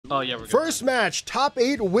Oh, yeah, we're good. First match, top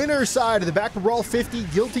 8 winner side of the baccpaBrawl 50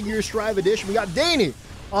 Guilty Gear Strive edition. We got Dany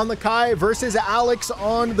on the Kai versus Alex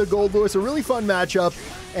on the Goldlewis. A really fun matchup.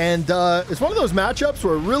 And it's one of those matchups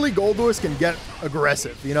where really Goldlewis can get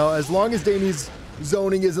aggressive. You know, as long as Dany's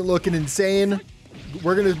zoning isn't looking insane,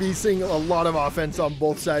 we're going to be seeing a lot of offense on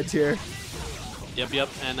both sides here. Yep.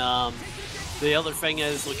 And the other thing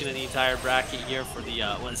is, looking at the entire bracket here for the,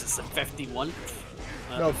 what is this, the 51th?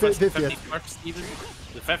 No, 50th. 51st even?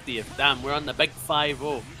 The 50th. Damn, we're on the big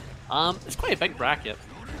 5-0. It's quite a big bracket.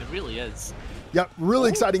 It really is. Yep, really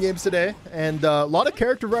exciting games today, and a lot of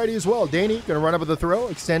character variety as well. Dany gonna run up with the throw,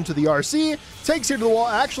 extend to the RC, takes you to the wall.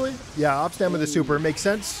 Actually, yeah, op stand with the super makes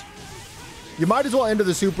sense. You might as well end with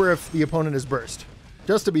the super if the opponent is burst,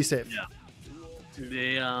 just to be safe.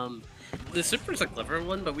 Yeah. The super is a clever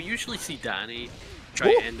one, but we usually see Dany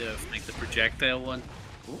try to end with like the projectile one.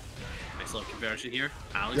 Ooh. Nice little conversion here.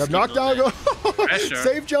 Alex, yep, knockdown, go.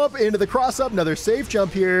 Safe jump into the cross up. Another safe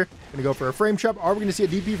jump here. Gonna go for a frame trap. Are we gonna see a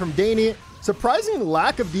DP from Dany? Surprising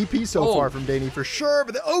lack of DP so far from Dany for sure,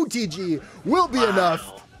 but the OTG will be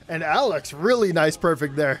enough. And Alex, really nice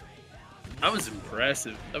perfect there. That was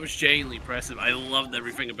impressive. That was genuinely impressive. I loved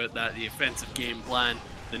everything about that. The offensive game plan,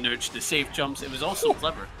 the nudge, the safe jumps. It was also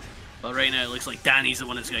clever. But right now it looks like Dany's the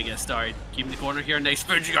one that's gonna get started. Keep in the corner here. Nice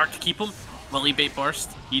Fujiark to keep him. Will he bait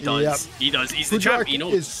burst? He does. Yep. He does. He's the champ. He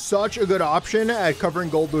knows. Is such a good option at covering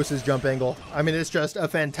Goldlewis's jump angle. I mean, it's just a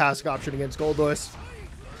fantastic option against Goldlewis.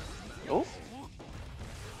 Oh.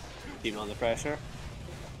 Even on the pressure.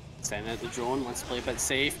 Sending out the drone, wants to play a bit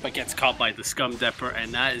safe, but gets caught by the Scum Dipper,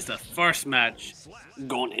 and that is the first match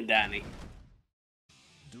going to Dany.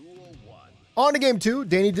 On to game 2,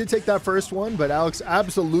 Dany did take that first one, but Alex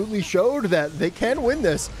absolutely showed that they can win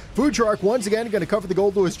this. Fujiark once again going to cover the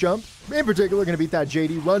Goldlewis jump. In particular, going to beat that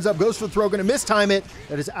JD. Runs up, goes for the throw, going to mistime it.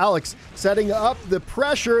 That is Alex setting up the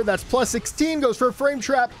pressure. That's plus 16, goes for a frame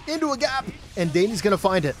trap into a gap, and Dany's going to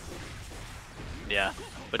find it. Yeah,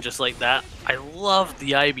 but just like that, I love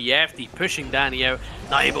the IBFD pushing Dany out,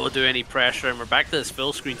 not able to do any pressure, and we're back to this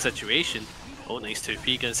full screen situation. Oh, nice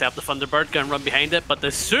 2P, going to set up the Thunderbird, going to run behind it, but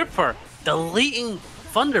the super deleting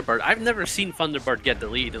Thunderbird. I've never seen Thunderbird get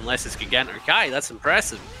deleted unless it's Gigant or Kai. That's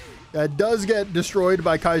impressive. It does get destroyed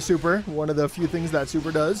by Kai super. One of the few things that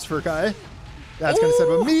super does for Kai. That's going to set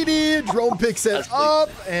up a meaty. Drone picks it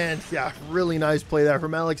up. And yeah, really nice play there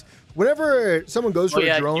from Alex. Whenever someone goes for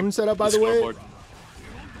a drone setup, by the way.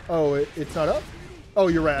 Oh, it's not up? Oh,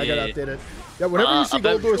 you're right. I got to update it. Yeah, whenever you see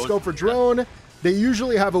Goldlewis go for drone, they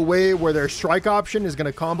usually have a way where their strike option is going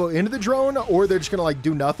to combo into the drone, or they're just going to like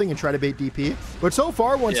do nothing and try to bait DP. But so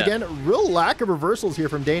far, once again, real lack of reversals here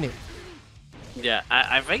from Dany. Yeah,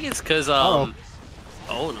 I think it's because oh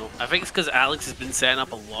no, I think it's because Alex has been setting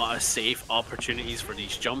up a lot of safe opportunities for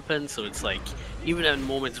these jump-ins. So it's like even in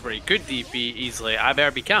moments where he could DP, he's like, I better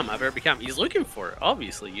be calm. He's looking for it,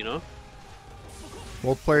 obviously, you know.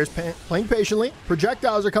 Both players playing patiently.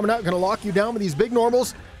 Projectiles are coming out, going to lock you down with these big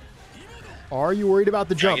normals. Are you worried about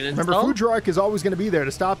the jump? Remember, Fujiark is always going to be there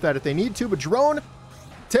to stop that if they need to, but Drone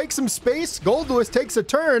takes some space. Goldlewis takes a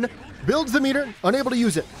turn, builds the meter, unable to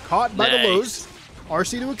use it. Caught by the lows.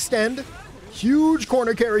 RC to extend. Huge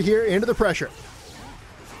corner carry here into the pressure.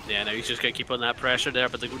 Yeah, now he's just going to keep on that pressure there,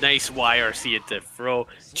 but the nice YRC at the throw.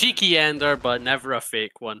 Cheeky ender, but never a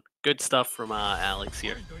fake one. Good stuff from Alex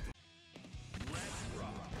here.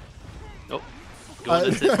 Oh. Going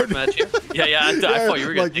into the match here. Yeah, I thought you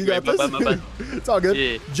were going to take my bad. It's all good.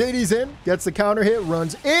 Yeah. JD's in, gets the counter hit,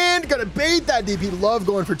 runs in, gonna bait that DP. Love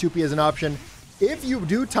going for 2P as an option. If you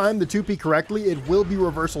do time the 2P correctly, it will be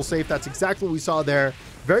reversal safe. That's exactly what we saw there.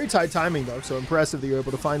 Very tight timing though, so impressive that you're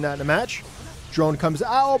able to find that in a match. Drone comes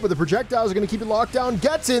out, but the projectiles are gonna keep it locked down.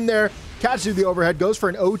 Gets in there, catches the overhead, goes for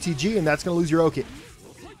an OTG, and that's gonna lose your Oki.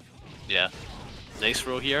 Yeah, nice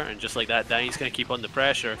throw here, and just like that, Dany's gonna keep on the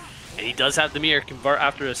pressure. And he does have the mirror convert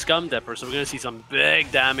after a Scum Dipper, so we're going to see some big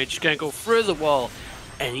damage. He's going to go through the wall,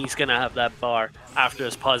 and he's going to have that bar after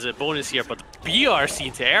his positive bonus here. But the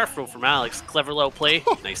BRC to air throw from Alex. Clever little play.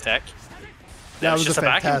 Nice tech. That was just a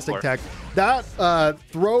fantastic tech. That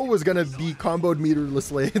throw was going to be comboed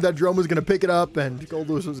meterlessly. That drone was going to pick it up, and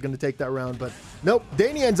Goldlewis was going to take that round. But nope,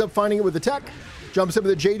 Dany ends up finding it with the tech. Jumps in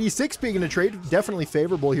with the JD 6P in the trade. Definitely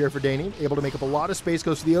favorable here for Dany. Able to make up a lot of space.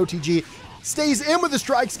 Goes to the OTG. Stays in with the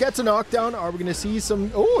strikes. Gets a knockdown. Are we going to see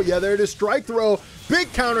some... Oh, yeah, there it is. Strike throw.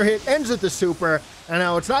 Big counter hit. Ends with the super. And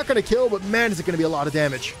now it's not going to kill, but man, is it going to be a lot of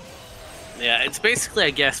damage. Yeah, it's basically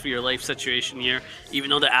a guess for your life situation here. Even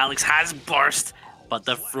though the Alex has burst. But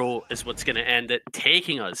the throw is what's going to end it.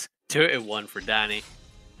 Taking us 2-1 for Dany.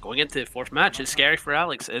 Going into the fourth match is scary for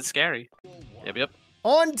Alex. It's scary. Yep.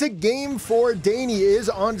 On to game 4. Dany is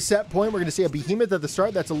on set point. We're going to see a behemoth at the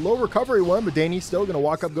start. That's a low recovery one, but Dany's still going to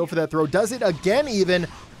walk up, go for that throw. Does it again even.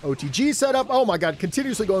 OTG setup. Oh my god,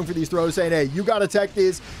 continuously going for these throws, saying, hey, you got to tech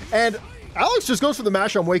these. And Alex just goes for the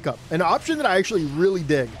mash on wake up, an option that I actually really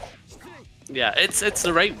dig. Yeah, it's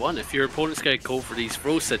the right one. If your opponent's going to go for these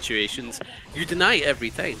throw situations, you deny every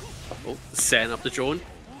time. Oh, setting up the drone.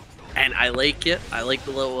 And I like it. I like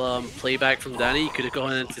the little playback from Dany. He could have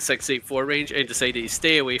gone into 6-8-4 range and decided to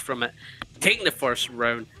stay away from it, taking the first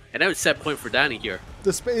round. And now it's set point for Dany here.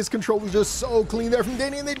 The space control was just so clean there from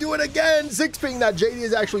Dany, and they do it again. 6-ping that JD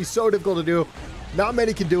is actually so difficult to do. Not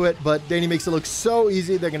many can do it, but Dany makes it look so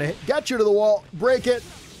easy. They're going to get you to the wall, break it.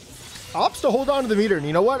 Opts to hold on to the meter, and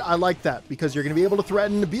you know what? I like that, because you're going to be able to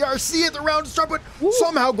threaten the BRC at the round start, but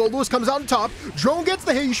somehow Goldlewis comes out on top. Drone gets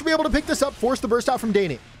the hit. You should be able to pick this up, force the burst out from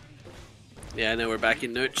Dany. Yeah, now we're back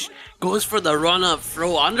in Nooch. Goes for the run-up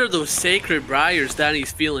throw under those sacred briars.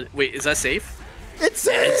 Dany's feeling... Wait, is that safe? It's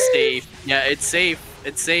safe! It's safe. Yeah, it's safe.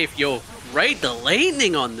 It's safe. Yo, ride the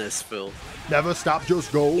lightning on this, Phil. Never stop,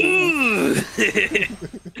 just go. And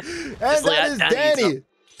that is Dany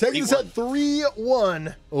taking this at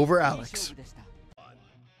 3-1 over Alex.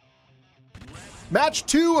 Match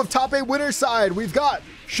 2 of top 8 winner side. We've got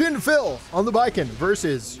ShinPhil on the Baiken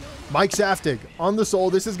versus Mikesaftig on the Soul.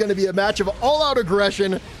 This is going to be a match of all-out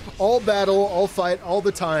aggression, all battle, all fight, all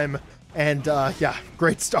the time. And yeah,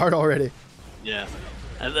 great start already. Yeah.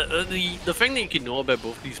 And the thing that you can know about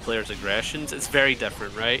both these players' aggressions, it's very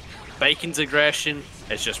different, right? Baiken's aggression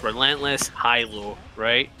is just relentless, high-low,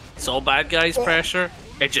 right? So Badguy's pressure,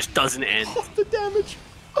 it just doesn't end. Oh, the damage.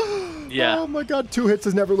 Yeah. Oh my god, 2 hits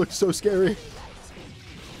has never looked so scary.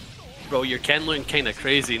 Bro, you're Kenlun kind of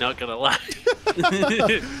crazy, not gonna lie.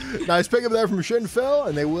 Nice pick up there from ShinPhil,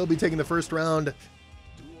 and they will be taking the first round.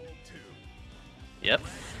 Yep.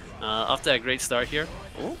 Off to a great start here.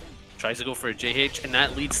 Oh, tries to go for a JH, and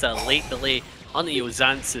that leads to a late delay on the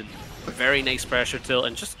Ozanson. Very nice pressure tilt,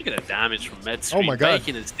 and just look at the damage from mid-screen. Oh my god.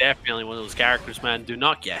 Baiken is definitely one of those characters, man. Do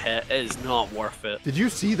not get hit. It is not worth it. Did you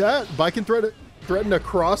see that? Baiken threatened a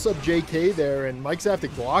cross-up JK there, and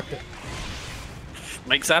Mikesaftig blocked it.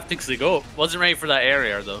 Mikesaftig's the GOAT. Wasn't ready for that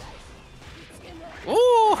area, though.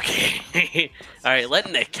 Ooh, okay. Alright,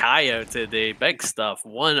 letting the Kai out today. Big stuff.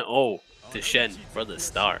 1-0 to Shin for the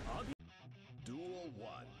start.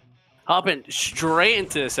 Hopping straight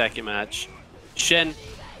into the second match. Shin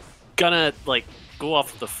gonna, like, go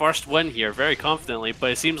off the first win here very confidently,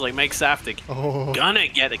 but it seems like Mikesaftig gonna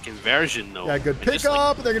get a conversion, though. Yeah, good pick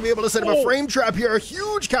up. They're gonna be able to set up a frame trap here. A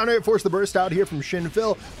huge counter hit, force the burst out here from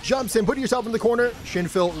ShinPhil. Jumps in, put yourself in the corner.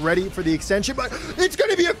 ShinPhil ready for the extension, but it's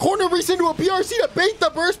gonna be a corner reach into a PRC to bait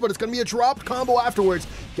the burst, but it's gonna be a dropped combo afterwards.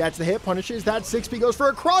 Gets the hit, punishes that. 6P goes for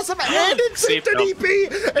a crossover, and it's safe to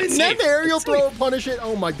DP, and then the aerial throw, punish it.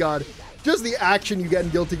 Oh my god. Just the action you get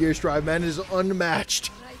in Guilty Gear Strive, man, is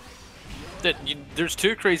unmatched. There's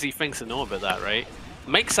 2 crazy things to know about that, right?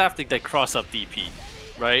 Mikesaftig did cross up DP,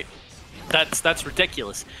 right? That's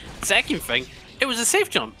ridiculous. Second thing, it was a safe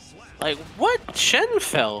jump. Like, what?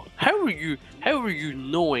 ShinPhil? How were you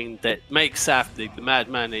knowing that Mikesaftig, the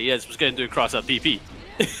madman that he is, was going to do a cross up DP?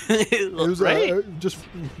 It was just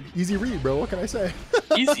easy read, bro. What can I say?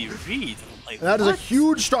 Easy read. Like, that is a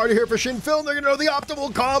huge starter here for ShinPhil. They're going to know the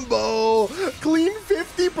optimal combo. Clean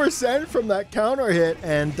 50% from that counter hit,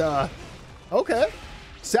 and okay.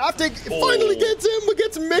 Saftig finally gets him, but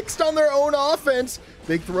gets mixed on their own offense.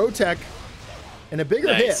 Big throw tech and a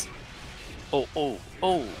bigger hit. Oh,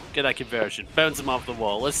 get that conversion. Bounce him off the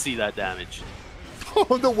wall. Let's see that damage.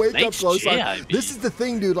 Oh, the wake up close line. This is the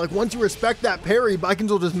thing, dude. Like, once you respect that parry, Baikens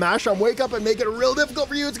will just mash on wake up and make it real difficult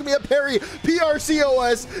for you. It's going to be a parry. PRC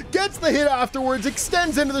OS gets the hit afterwards,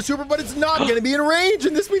 extends into the super, but it's not going to be in range.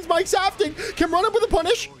 And this means Mikesaftig can run up with a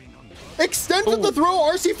punish. Extends with the throw,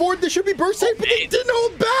 RC forward, this should be burst safe, but they didn't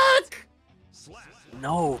hold back!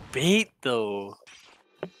 No bait, though.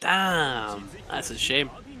 Damn. That's a shame.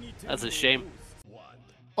 That's a shame.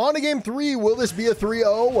 On to game 3, will this be a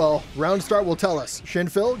 3-0? Well, round start will tell us.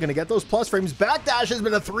 ShinPhil gonna get those plus frames. Backdash has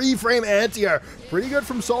been a 3-frame anti-air. Pretty good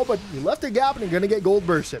from Sol, but he left a gap and you're gonna get gold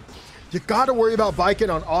bursted. You gotta worry about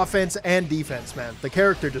Baiken on offense and defense, man. The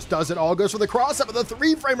character just does it all. Goes for the cross-up of the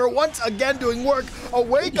 3-framer once again doing work. A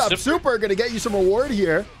wake-up super gonna get you some reward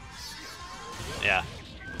here. Yeah,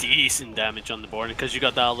 decent damage on the board. And because you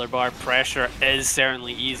got the Outler bar, pressure is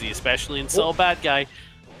certainly easy, especially in Sol Badguy.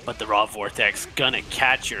 But the raw vortex gonna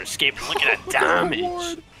catch your escape. Look at that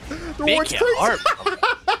damage. The ward's crazy.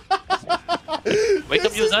 Wake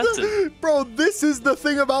up, Yosansen. Bro, this is the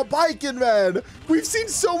thing about Baiken, man. We've seen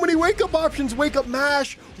so many wake-up options. Wake up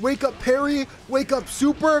mash, wake up parry, wake up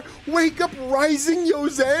super, wake up rising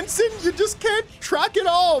Yosansen. You just can't track it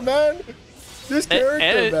all, man. This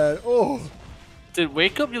character, man. Oh. Dude,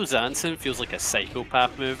 wake up Yosansen feels like a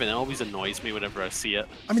psychopath move, and it always annoys me whenever I see it.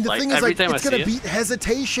 I mean, the thing is, like, it's going to beat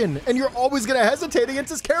hesitation, and you're always going to hesitate against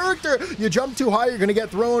this character. You jump too high, you're going to get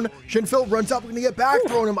thrown. ShinPhil runs up, we're going to get back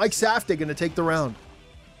thrown, and Mikesaftig going to take the round.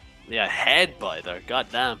 Yeah, headbutt there,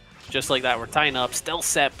 goddamn. Just like that, we're tying up, still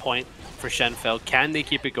set point for ShinPhil. Can they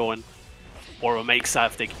keep it going? Or will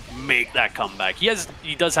Mikesaftig make that comeback?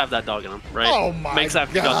 He does have that dog in him, right? Oh my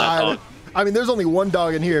Mikesaftig God. got that dog. I mean, there's only one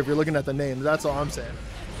dog in here if you're looking at the names. That's all I'm saying.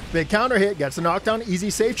 Big counter hit, gets a knockdown. Easy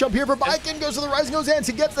safe jump here for Baiken. Goes to the rising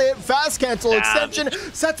Yosansen. Gets the hit. Fast cancel. Extension.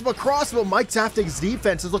 Sets him across. But Mikesaftig's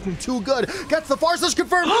defense is looking too good. Gets the far slash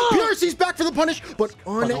confirmed. PRC's back for the punish, but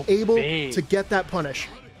unable to get that punish.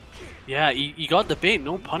 Yeah, he got the bait.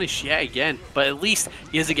 No punish yet again. But at least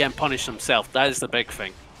he is again punished himself. That is the big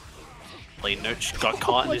thing. Nooch got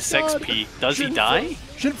caught in his 6P. Does he die?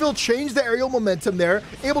 ShinPhil changed the aerial momentum there,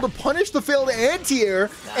 able to punish the failed anti-air,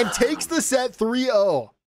 and takes the set 3-0.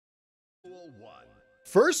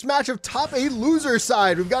 First match of top 8 loser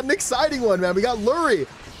side. We've got an exciting one, man. We got Lurry,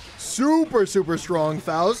 super strong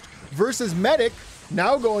Faust, versus Medic,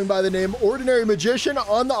 now going by the name Ordinary Magician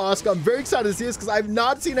on the Asuka. I'm very excited to see this because I've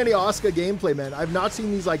not seen any Asuka gameplay, man. I've not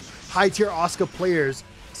seen these like high-tier Asuka players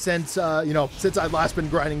since since I've last been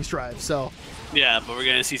grinding Strive. So yeah, but we're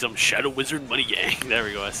gonna see some Shadow Wizard Money Gang. There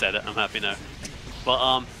we go, I said it. I'm happy now.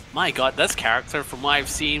 But my God, this character, from what I've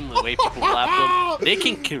seen, the way people lap them, they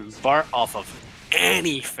can convert off of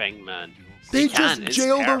anything, man. They just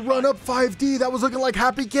jailed a run up 5D. That was looking like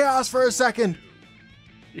Happy Chaos for a second.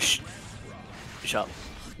 Shut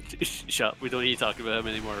up. We don't need to talk about him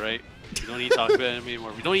anymore, right? We don't need to talk about him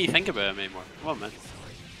anymore. We don't need to think about him anymore. Come on, man.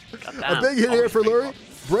 A big hit here for Lurry.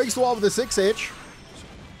 Breaks the wall with a 6H.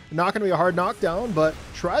 Not going to be a hard knockdown, but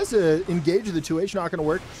tries to engage the 2H. Not going to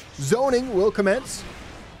work. Zoning will commence.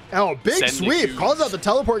 Oh, big sweep. Calls out the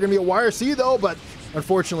teleport. Going to be a wire C, though, but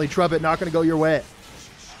unfortunately, Trumpet not going to go your way.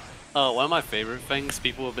 One of my favorite things,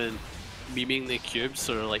 people have been memeing the cubes,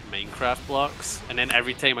 sort of like Minecraft blocks, and then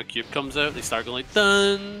every time a cube comes out, they start going like,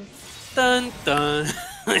 dun, dun, dun.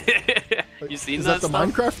 You seen that Is that the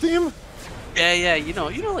Minecraft theme? Yeah, you know,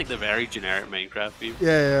 like the very generic Minecraft theme.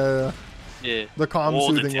 Yeah. The calm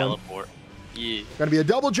soothing the teleport. Yeah. Gonna be a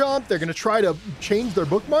double jump. They're gonna try to change their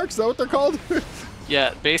bookmarks. Is that what they're called?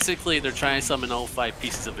 Yeah, basically they're trying to summon all 5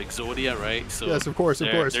 pieces of Exodia, right? So yes, of course.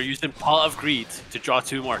 They're using Pot of Greed to draw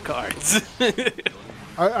 2 more cards.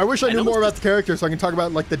 I wish I knew more about the characters so I can talk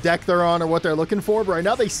about like the deck they're on or what they're looking for, but right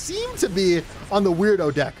now they seem to be on the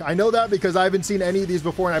weirdo deck. I know that because I haven't seen any of these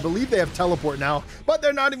before, and I believe they have teleport now, but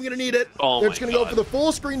they're not even going to need it. They're just going to go for the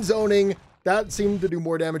full screen zoning. That seemed to do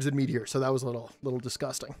more damage than Meteor, so that was a little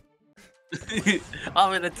disgusting.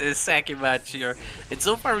 I'm in the second match here, and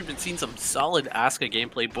so far we've been seeing some solid Asuka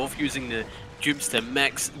gameplay, both using the cubes to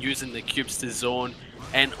mix, using the cubes to zone,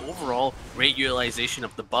 and overall great utilization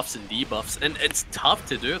of the buffs and debuffs. And it's tough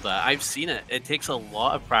to do that. I've seen it. It takes a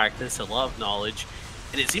lot of practice, a lot of knowledge,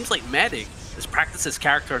 and it seems like Medic has practiced his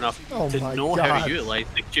character enough to know how to utilize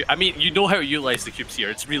the cube. I mean, you know how to utilize the cubes here.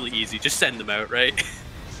 It's really easy. Just send them out, right?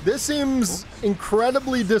 This seems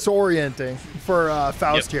incredibly disorienting for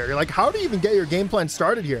Faust here. You're like, how do you even get your game plan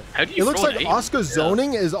started here? How do you it looks like Asuka's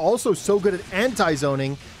zoning is also so good at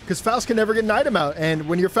anti-zoning because Faust can never get an item out. And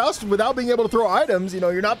when you're Faust without being able to throw items, you know,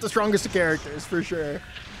 you're not the strongest of characters for sure.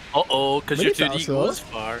 Uh-oh, because your 2D goes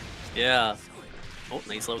far. Yeah. Oh,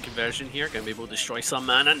 nice little conversion here. Gonna be able to destroy some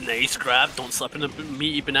mana. Nice grab. Don't slip in the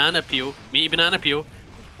meaty banana peel. Meaty banana peel.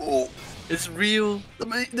 Oh, it's real.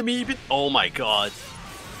 The meaty. Oh my God.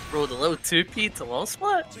 Bro, the little 2P to low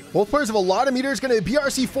split. Both players have a lot of meters. Going to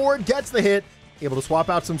PRC forward, gets the hit. Able to swap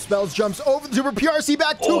out some spells, jumps over the super PRC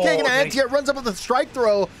back. 2K gonna anti-it, runs up with a strike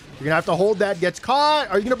throw. You're gonna have to hold that. Gets caught.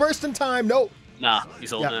 Are you gonna burst in time? Nope. Nah,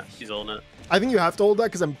 he's holding it. He's holding it. I think you have to hold that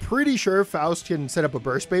because I'm pretty sure Faust can set up a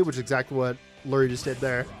burst bait, which is exactly what Lurry just did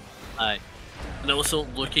there. Aye. And also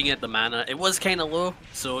looking at the mana, it was kind of low,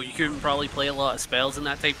 so you couldn't probably play a lot of spells in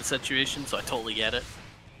that type of situation. So I totally get it.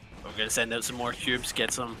 We're gonna send out some more cubes,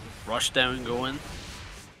 get some rush down going.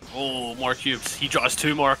 Oh, more cubes. He draws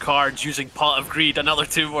 2 more cards using Pot of Greed, another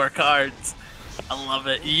 2 more cards. I love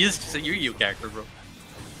it. He is just a Yu-Gi-Oh character, bro.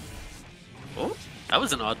 Oh, that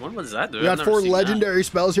was an odd one. What does that do? We got 4 legendary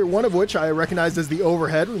spells here, one of which I recognize as the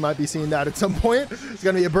overhead. We might be seeing that at some point. It's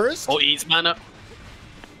gonna be a burst. Oh, eats mana.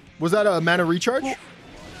 Was that a mana recharge?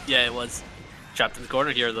 Yeah, it was. Trapped in the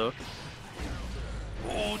corner here, though.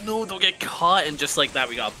 Oh no, don't get caught. And just like that,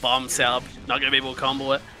 we got a bomb setup. Not going to be able to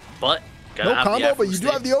combo it, but no combo, but you do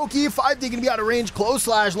have the Oki. 5D going to be out of range. Close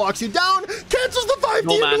slash locks you down. Cancels the 5D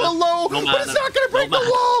into a low, but it's not going to break the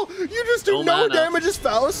wall. You just do no damage as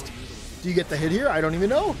Faust. Do you get the hit here? I don't even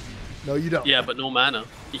know. No, you don't. Yeah, but no mana.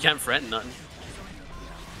 You can't threaten nothing.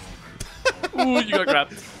 Ooh, you got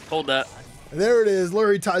grabbed. Hold that. And there it is.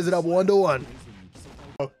 Lurry ties it up 1-1.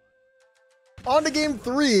 On to game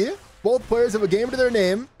 3. Both players have a game to their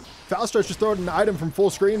name. Faust just throwing an item from full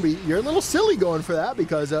screen, but you're a little silly going for that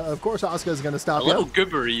because, of course, Asuka is going to stop you. A little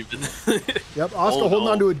goober even. Yep, Asuka holding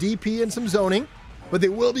on to a DP and some zoning, but they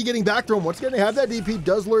will be getting back to him. Once again, they have that DP.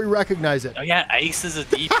 Does Lurry recognize it? Oh, yeah, Ice is a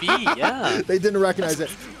DP, yeah. They didn't recognize it.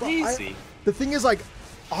 Crazy. The thing is, like,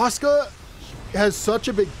 Asuka has such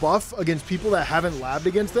a big buff against people that haven't labbed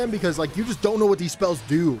against them because, like, you just don't know what these spells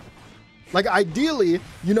do. Like, ideally,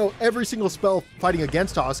 you know every single spell fighting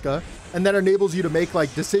against Asuka, and that enables you to make,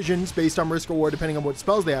 like, decisions based on risk reward depending on what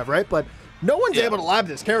spells they have, right? But no one's able to lab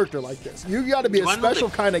this character like this. You got to be a special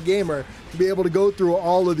kind of gamer to be able to go through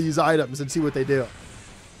all of these items and see what they do.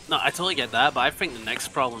 No, I totally get that, but I think the next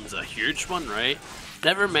problem is a huge one, right?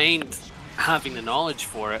 Never mind having the knowledge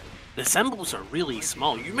for it. The symbols are really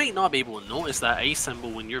small. You might not be able to notice that ice symbol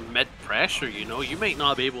when you're mid-pressure, you know? You might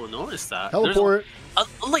not be able to notice that. Teleport.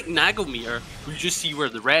 Unlike Nagometer, who just see where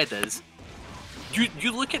the red is,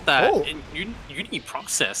 you look at that and you need to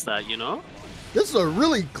process that, you know? This is a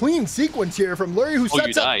really clean sequence here from Lurry, who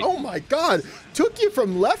sets up. Oh my god. Took you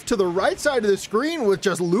from left to the right side of the screen with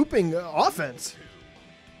just looping offense.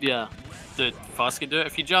 Yeah. Dude, Faust can do it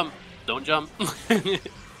if you jump. Don't jump.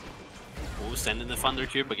 Oh, sending the Thunder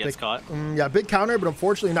Cube, but gets caught. Yeah, big counter, but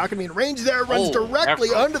unfortunately not going to be in range there. Runs directly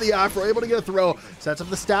under the Afro, able to get a throw. Sets up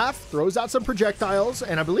the staff, throws out some projectiles,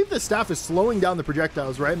 and I believe the staff is slowing down the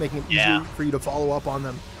projectiles, right? Making it easier for you to follow up on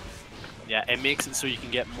them. Yeah, it makes it so you can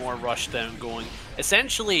get more rush down going.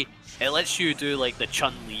 Essentially, it lets you do like the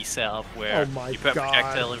Chun-Li setup where you put a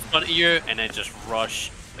projectile in front of you and then just rush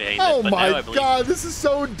behind it. Oh my god, this is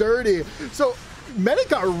so dirty. So Medic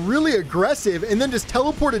got really aggressive and then just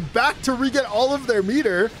teleported back to re-get all of their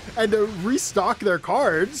meter and to restock their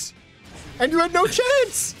cards. And you had no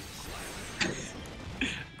chance.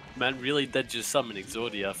 Man really did just summon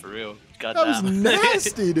Exodia for real. God that was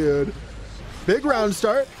nasty, dude. Big round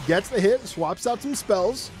start, gets the hit, swaps out some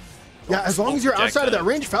spells. Yeah, as long as you're outside of that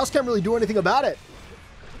range, Faust can't really do anything about it.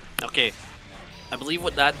 Okay, I believe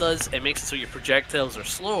what that does, it makes it so your projectiles are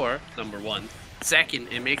slower, number one. Second,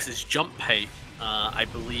 it makes his jump height, I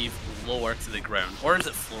believe, lower to the ground. Or is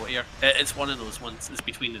it floatier? It's one of those ones. It's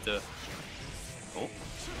between the two. Oh.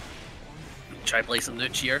 Try play some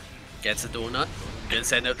nooch here. Gets a donut. Gonna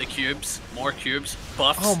send out the cubes. More cubes.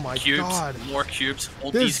 Buffs. Oh my god. More cubes.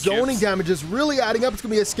 Hold this zoning damage is really adding up. It's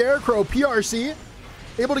gonna be a Scarecrow PRC.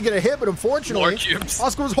 Able to get a hit, but unfortunately, more cubes.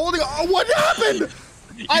 Asuka was holding. Oh, what happened?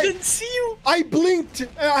 I didn't see you. I blinked.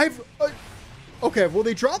 Okay, well,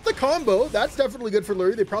 they dropped the combo. That's definitely good for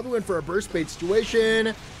Lurry. They probably went for a burst bait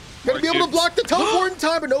situation. Gonna be able to block the teleport in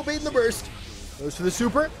time, but no bait in the burst. Goes for the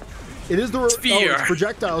super. It is the it's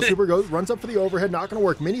projectile. Super runs up for the overhead. Not going to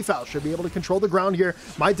work. Mini Faust should be able to control the ground here.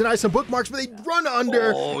 Might deny some bookmarks, but they run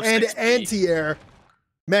under and anti-air.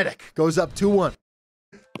 Medic goes up 2-1.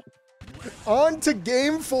 On to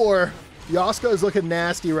game 4. Asuka is looking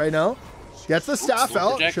nasty right now. Gets the staff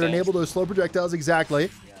out. Should enable those slow projectiles exactly.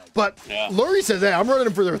 But Lurry says, hey, I'm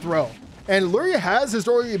running for their throw. And Lurry has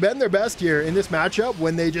historically been their best here in this matchup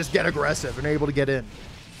when they just get aggressive and are able to get in.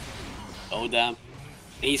 Oh, damn.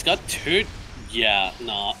 He's got two. Yeah,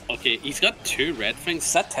 no. Okay, he's got two red things.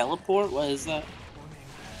 Is that teleport? What is that?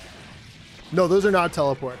 No, those are not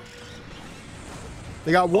teleport.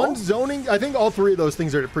 They got one zoning. I think all three of those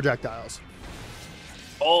things are projectiles.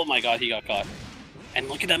 Oh my god, he got caught. And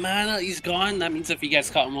look at that mana, he's gone. That means if he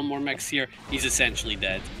gets caught in one more mix here, he's essentially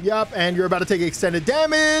dead. Yep, and you're about to take extended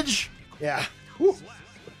damage. Yeah. Whew.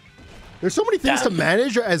 There's so many things to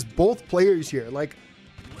manage as both players here. Like,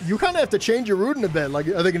 you kind of have to change your route in a bit. Like,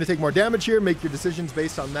 are they going to take more damage here? Make your decisions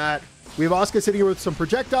based on that. We have Asuka sitting here with some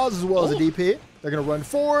projectiles as well as a DP. They're going to run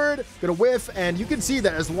forward, going to whiff, and you can see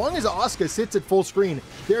that as long as Asuka sits at full screen,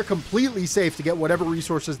 they're completely safe to get whatever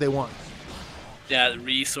resources they want. Yeah, the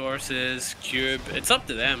resources, cube, it's up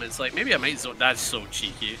to them. It's like, maybe I might zone. That's so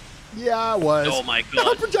cheeky. Yeah, it was. Oh my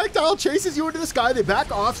god. Projectile chases you into the sky. They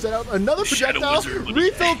back off, set out another projectile.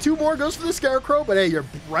 Refill 2 more, goes for the Scarecrow, but hey, you're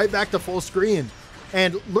right back to full screen.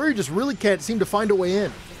 And Lurry just really can't seem to find a way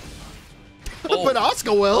in. But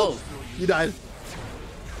Asuka will. You died.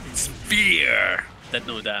 Spear. Did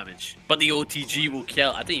no damage. But the OTG will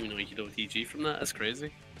kill. I didn't even know you could OTG from that. That's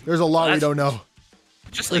crazy. There's a lot we don't know.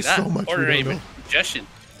 Just like There's that. so much we Ordinary don't know. magician.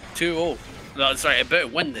 2-0. No, sorry, about to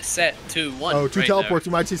win the set. 2-1. Oh, two right teleports.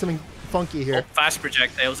 now. We might see something funky here. Oh, fast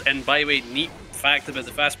projectiles. And by the way, neat fact about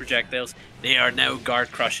the fast projectiles, they are now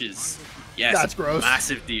guard crushes. Yes. That's gross.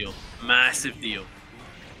 Massive deal. Massive deal.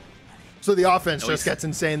 So the offense just gets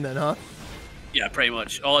insane then, huh? Yeah, pretty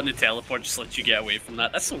much. All in the teleport just lets you get away from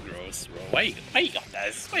that. That's so gross, bro. Why you got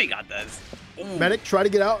this? Why you got this? Ooh. Medic try to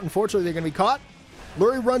get out. Unfortunately, they're going to be caught.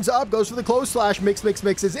 Lurry runs up, goes for the close slash,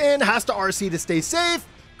 mixes in, has to RC to stay safe,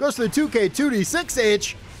 goes for the 2K, 2D,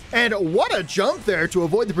 6H, and what a jump there to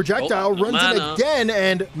avoid the projectile, runs in again,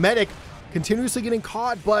 and Medic continuously getting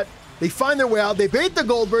caught, but they find their way out, they bait the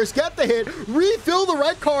gold burst, get the hit, refill the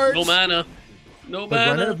red cards. No mana. No But run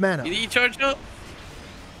out mana. of mana. You need to charge up.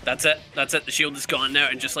 That's it. That's it. The shield is gone now,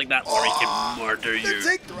 and just like that, Lurry can murder you.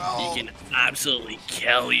 Take throw. He can absolutely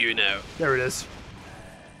kill you now. There it is.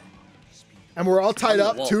 And we're all tied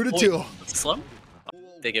up 2-2. Slum?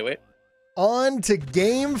 Take it away. On to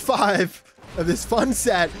game 5 of this fun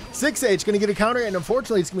set. 6H going to get a counter, and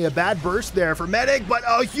unfortunately it's going to be a bad burst there for Medic, but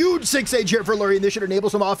a huge 6H here for Lurry, and this should enable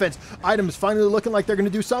some offense. Items finally looking like they're going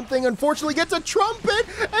to do something. Unfortunately gets a trumpet,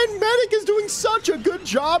 and Medic is doing such a good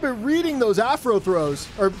job at reading those afro throws,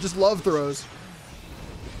 or just love throws.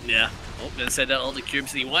 Yeah. Oh, they said that all the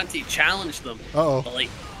cubes, he wanted to challenge them. Uh-oh. But like,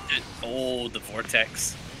 oh, the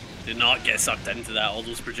vortex. Do not get sucked into that. All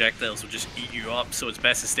those projectiles will just eat you up, so it's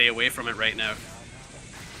best to stay away from it right now.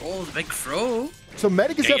 Oh, the big throw. So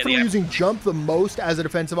Medic is definitely yeah. using jump the most as a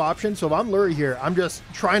defensive option. So if I'm Lurry here, I'm just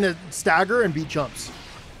trying to stagger and beat jumps.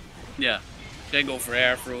 Yeah. Gonna go for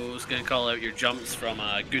air throws, gonna call out your jumps from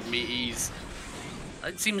good meaties.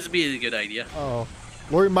 That seems to be a good idea. Oh,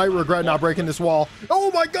 Lurry might regret not breaking this wall.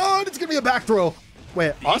 Oh my god, it's gonna be a back throw.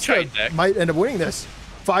 Wait, Asuka might end up winning this.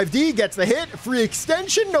 5D gets the hit, free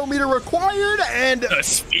extension, no meter required, and the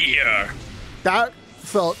spear. That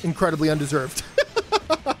felt incredibly undeserved.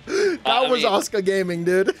 That was Asuka gaming,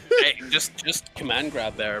 dude. Hey, just command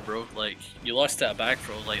grab there, bro. Like, you lost that back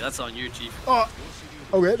throw. Like, that's on you, Chief. Oh,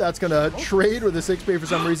 okay, that's gonna trade with a 6P for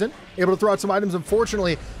some reason. Able to throw out some items.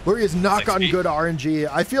 Unfortunately, Lurry is not gotten good RNG.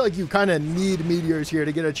 I feel like you kind of need meteors here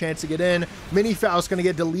to get a chance to get in. Mini Faust gonna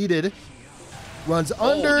get deleted. Runs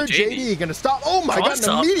under, JD gonna stop. Oh my god,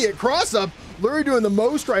 an immediate cross up. Lurry doing the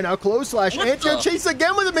most right now. Close slash. Anti chase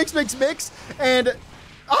again with a mix. And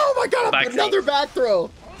oh my god, another back throw.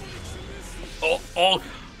 Oh,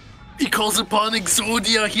 he calls upon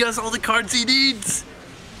Exodia. He has all the cards he needs.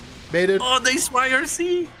 Baited. Oh, nice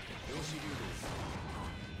YRC.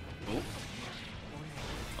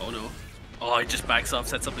 Oh no. Oh, he just backs off,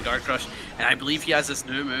 sets up the guard crush, and I believe he has this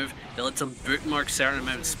new move that lets him bookmark certain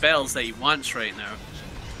amount of spells that he wants right now.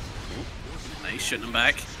 Oh, nice, shooting him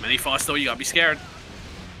back. Mini Faust though, you gotta be scared.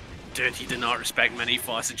 Dude, he did not respect Mini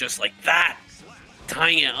Faust, just like that.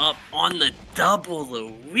 Tying it up on the double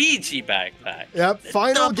Luigi backpack. Yep,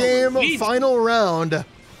 final game, final round. And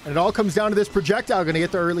it all comes down to this projectile. Going to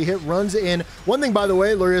get the early hit, runs in. One thing, by the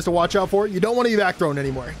way, Lurry has to watch out for, you don't want to be back thrown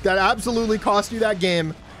anymore. That absolutely cost you that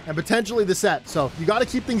game and potentially the set. So you got to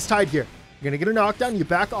keep things tight here. You're going to get a knockdown, you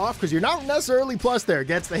back off because you're not necessarily plus there.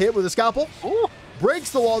 Gets the hit with a scalpel. Ooh.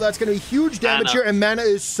 Breaks the wall. That's going to be huge damage here, and mana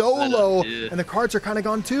is so low, and the cards are kind of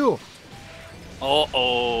gone too.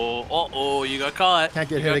 Uh-oh, you got caught. Can't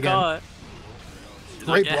get hit again.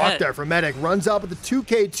 Great block there for Medic. Runs up with the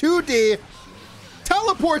 2K, 2D.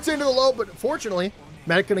 Teleports into the low, but unfortunately,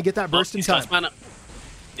 Medic going to get that burst in time.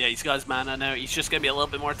 Yeah, he's got his mana now. He's just going to be a little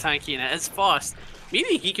bit more tanky, and it's Faust,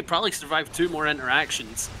 meaning he could probably survive 2 more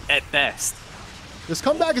interactions at best. This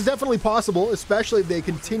comeback is definitely possible, especially if they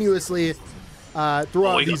continuously throw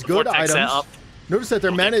out these good items. Notice that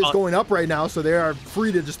their mana is going up right now, so they are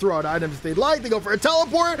free to just throw out items if they'd like. They go for a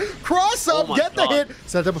teleport, cross up, get the hit,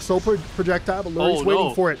 set up a soul projectile, but Lurry's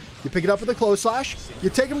waiting for it. You pick it up with a close slash, you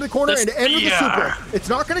take him to the corner and end with the super. It's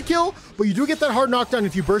not going to kill, but you do get that hard knockdown.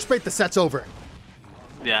 If you burst bait, the set's over.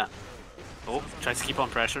 Yeah. Oh, tries to keep on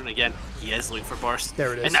pressure, and again, he is looking for burst.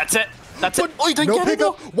 There it is. And that's it. That's it. Oh, he didn't get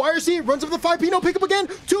pickup. YRC runs up the 5P, no pickup again.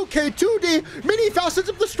 2K, 2D. Mini Faust sets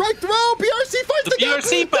up the strike throw. BRC fights the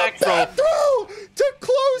BRC back throw to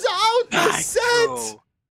close out the set.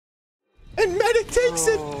 And Medic takes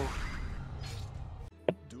it.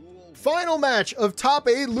 Final match of top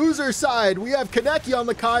 8 loser side. We have Kaneki on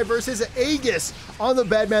the Kai versus Aegis on the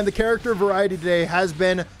Bedman. The character variety today has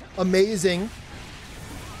been amazing.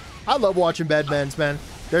 I love watching Bedmans, man.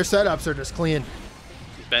 Their setups are just clean.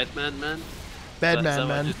 Bedman, man? Bedman,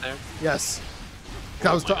 man. Yes.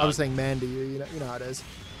 I was saying man to you. You know how it is.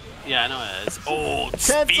 Yeah, I know it is. Oh,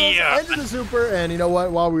 cancels into the super, and you know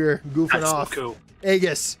what? While we were goofing off,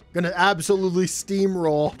 Aegis gonna absolutely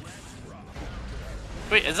steamroll.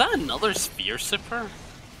 Wait, is that another Sphere Super?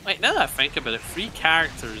 Wait, now that I think about it, 3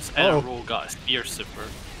 characters in a row got a Sphere Super.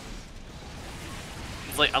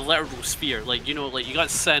 It's like a literal sphere. Like, you know, like you got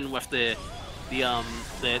Sin with the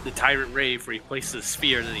Tyrant Rave where he places a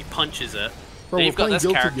sphere and then he punches it. Bro, then you've got this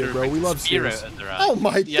character Gear, bro. We love spheres. Oh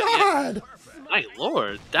my god! My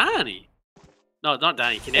lord, Dany. No, not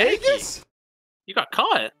Dany, Kaneki. Aegis? You got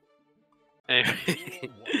caught. Anyway.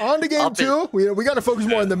 On to game 2. We got to focus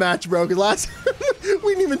more on the match, bro, because last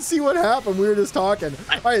we didn't even see what happened. We were just talking.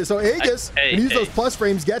 All right, so Aegis use those plus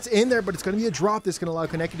frames, gets in there, but it's going to be a drop. This is going to allow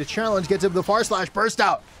Kaneki to challenge, gets up the far slash, burst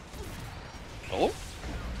out. Oh.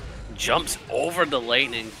 Jumps over the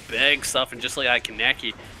lightning, big stuff, and just like that,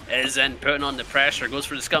 Kaneki is then putting on the pressure, goes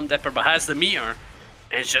for the Scum Dipper, but has the meter,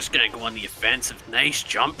 and it's just going to go on the offensive. Nice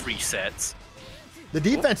jump resets. The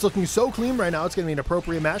defense looking so clean right now. It's going to be an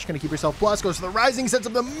appropriate match. Going to keep yourself plus. Goes for the rising, sets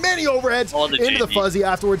up the many overheads into the fuzzy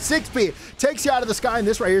afterwards. 6P takes you out of the sky, and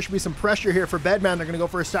this right here should be some pressure here for Bedman. They're going to go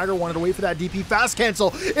for a stagger. Wanted to wait for that DP. Fast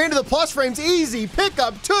cancel into the plus frames. Easy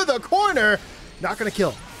pickup to the corner. Not going to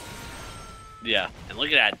kill. Yeah, and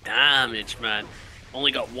look at that damage, man.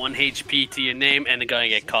 Only got 1 HP to your name, and they're going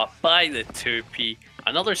to get caught by the 2P.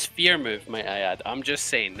 Another sphere move, might I add. I'm just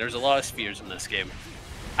saying, there's a lot of spheres in this game.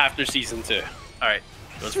 After Season 2. Alright,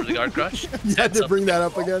 goes for the guard crush. You had to bring that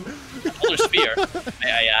up again. Another sphere,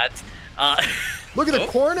 may I add. Look at the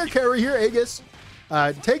corner carry here, Aegis.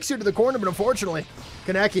 Takes you to the corner, but unfortunately,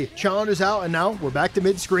 Kaneki challenges out, and now we're back to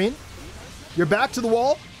mid-screen. You're back to the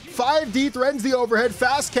wall. 5D threatens the overhead.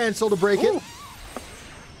 Fast cancel to break it.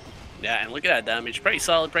 Yeah, and look at that damage. Pretty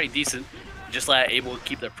solid, pretty decent. Just able to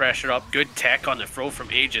keep the pressure up. Good tech on the throw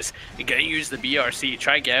from Aegis. You're going to use the BRC,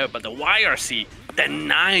 try to get out, but the YRC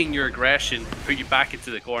denying your aggression, put you back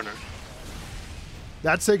into the corner.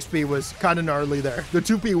 That 6P was kind of gnarly there. The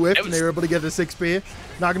 2P whiffed and they were able to get the 6P.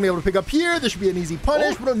 Not going to be able to pick up here. This should be an easy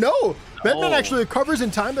punish. But no, Bedman actually recovers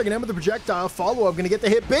in time. They're going to end with the projectile follow-up. Going to get the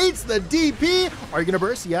hit. Baits the DP. Are you going to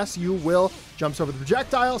burst? Yes, you will. Jumps over the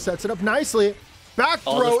projectile. Sets it up nicely. Back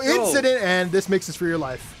throw incident. And this mixes for your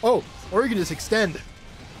life. Oh, or you can just extend.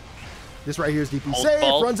 This right here is DP safe.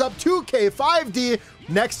 Runs up 2K, 5D.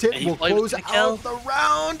 Next hit will close out the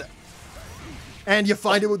round. And you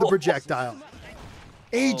find it with the projectile.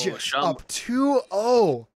 Aegis up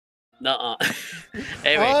 2-0. Nuh-uh.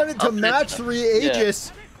 Anyway, on to match 3,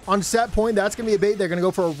 Aegis on set point. That's going to be a bait. They're going to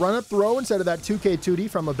go for a run-up throw instead of that 2K 2D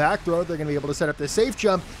from a back throw. They're going to be able to set up the safe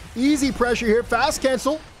jump. Easy pressure here. Fast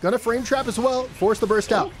cancel. Going to frame trap as well. Force the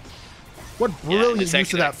burst out. What brilliant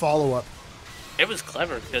use of that follow-up. It was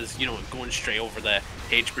clever because, you know, going straight over the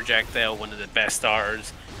H projectile, one of the best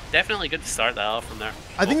starters. Definitely good to start that off from there.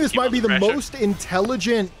 I think this might be the most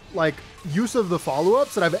intelligent, like, use of the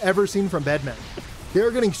follow-ups that I've ever seen from Bedman. They're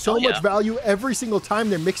getting so much value every single time.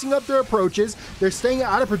 They're mixing up their approaches. They're staying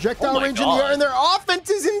out of projectile range in the air, and their offense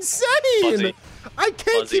is insane. I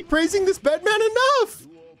can't keep praising this Bedman enough.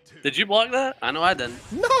 Did you block that? I know I didn't.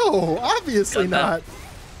 No, obviously not.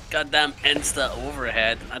 Goddamn insta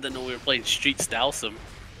overhead. I didn't know we were playing Street Stylsum.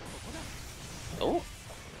 Oh.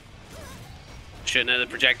 Shooting at the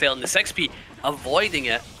projectile, and the 6P avoiding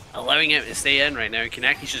it, allowing it to stay in right now.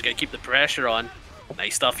 Kaneki's just going to keep the pressure on.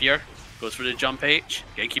 Nice stuff here. Goes for the jump H.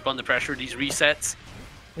 Got to keep on the pressure, these resets.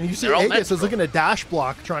 And you see Aegis is looking at dash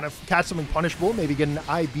block, trying to catch something punishable, maybe get an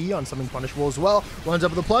IB on something punishable as well. Runs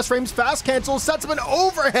up with the plus frames, fast cancels, sets up an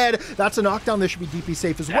overhead. That's a knockdown. This should be DP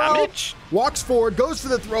safe as well. Walks forward, goes for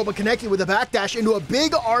the throw, but Kaneki with a backdash into a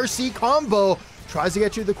big RC combo. Tries to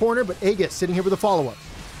get you to the corner, but Aegis sitting here with a follow-up.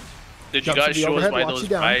 Did you guys show us why those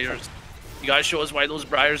briars? You guys show us why those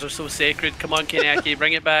briars are so sacred. Come on, Kaneki,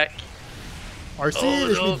 bring it back. RC,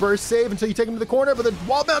 this should be burst save until you take him to the corner, but the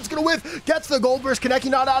wall bounce gonna whiff. Gets the gold burst. Kaneki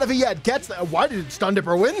not out of it yet. Gets the. Why did Stun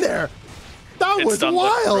Dipper win there? That was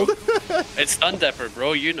wild. It's Stun Dipper,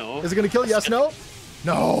 bro. You know. Is it gonna kill? Yes, no?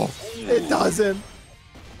 No, it doesn't.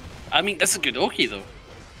 I mean, that's a good Oki though.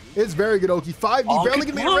 It's very good Oki. 5D barely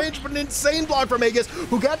gonna be in range, but an insane block from Aegis,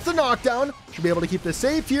 who gets the knockdown. Should be able to keep the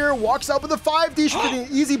safe here. Walks up with a 5D. Should be an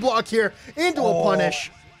easy block here into a punish.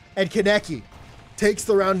 And Kaneki takes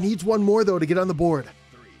the round. Needs one more though to get on the board.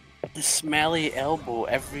 The smelly elbow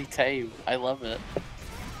every time. I love it.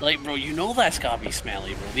 Like, bro, you know that's gotta be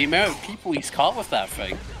smelly, bro. The amount of people he's caught with that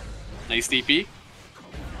thing. Nice DP.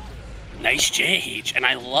 Nice JH. And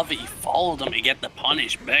I love it. He followed him to get the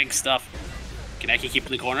punish. Big stuff. Kaneki keep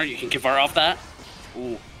in the corner. You can convert off that.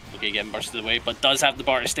 Ooh. Okay, getting bursted away. But does have the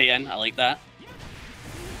bar to stay in. I like that.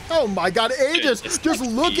 Oh my god, Aegis just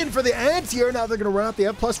looking for the ants here. Now they're going to run out. They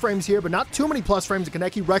have plus frames here, but not too many plus frames.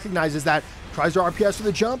 Kaneki recognizes that. Tries to RPS for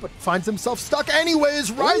the jump, but finds himself stuck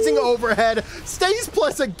anyways. Rising overhead. Stays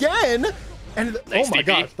plus again. And Nice oh my DP.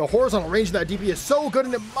 god, the horizontal range of that DP is so good,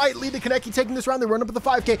 and it might lead to Kaneki taking this round. They run up at the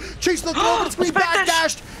 5K, chasing the throw, but it's being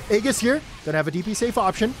backdashed. Aegis here, gonna have a DP safe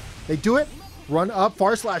option. They do it, run up,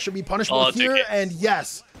 far slash should be punishable here, and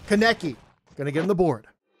yes, Kaneki gonna get on the board.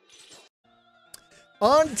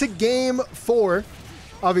 On to game 4.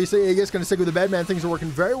 Obviously, Aegis going to stick with the Bedman. Things are working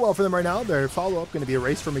very well for them right now. Their follow-up going to be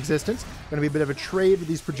Erase from Existence. Going to be a bit of a trade with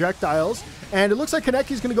these projectiles. And it looks like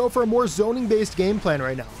Kaneki's going to go for a more zoning-based game plan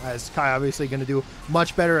right now, as Kai obviously going to do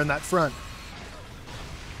much better in that front.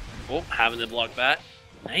 Oh, having to block that.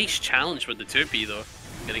 Nice challenge with the 2P, though.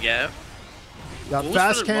 Going to get out. Got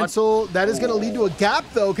fast cancel. That is going to lead to a gap,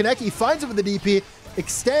 though. Kaneki finds it with the DP.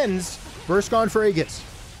 Extends. Burst gone for Aegis.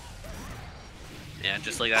 Yeah,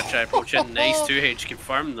 just like that, try approach it. Nice 2H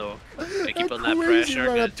confirmed though. Gotta keep on that Crazy pressure.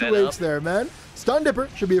 run up 2H there, man. Stun Dipper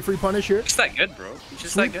should be a free punish here. It's that good, bro. It's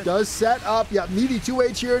just that good. Does set up. Yeah, meaty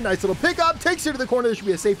 2H here. Nice little pickup. Takes it to the corner. There should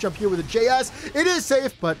be a safe jump here with a JS. It is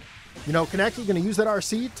safe, but, you know, Kaneki going to use that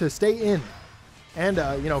RC to stay in and,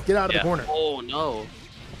 you know, get out of the corner. Oh, no.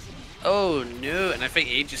 Oh, no. And I think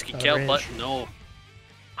Aegis can kill, but no.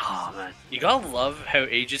 Oh, man. You gotta love how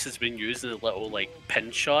Aegis has been using a little, like, pin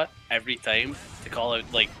shot every time to call out,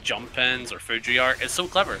 like, jump ins or Fuji art. It's so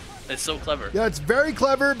clever. It's so clever. Yeah, it's very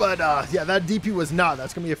clever, but, yeah, that DP was not.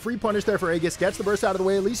 That's going to be a free punish there for Aegis. Gets the burst out of the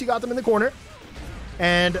way. At least you got them in the corner.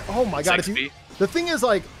 And, oh, my God. The thing is,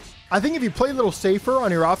 like, I think if you play a little safer on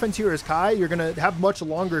your offense here as Kai, you're going to have much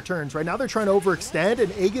longer turns. Right now, they're trying to overextend,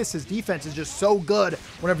 and Aegis' defense is just so good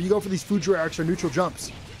whenever you go for these Fuji arcs or neutral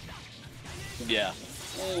jumps. Yeah.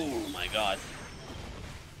 Oh my god.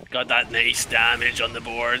 Got that nice damage on the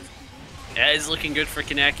board. It is looking good for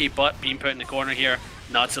Kaneki, but being put in the corner here,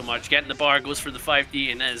 not so much. Getting the bar, goes for the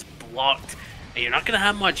 5D, and it is blocked. And you're not going to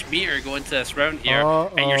have much meter going to this round here.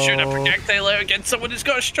 And you're shooting a projectile out against someone who's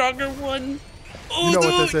got a stronger one. Oh, you know no,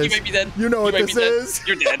 what this is. You might be dead. You know what this is.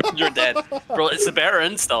 You're dead. You're dead. Bro, it's the better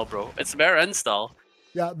install, bro. It's the better install.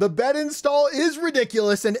 Yeah, the bed install is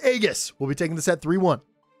ridiculous, and Aegis will be taking the set 3-1.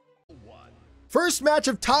 First match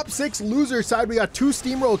of top 6 loser side. We got 2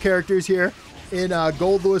 steamroll characters here in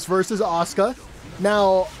Goldlewis versus Asuka.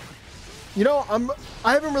 Now, you know,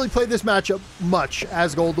 I haven't really played this matchup much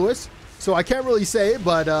as Goldlewis, so I can't really say,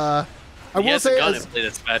 but I will say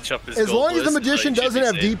as long as the Magician doesn't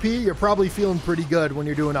have DP, you're probably feeling pretty good when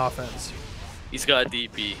you're doing offense. He's got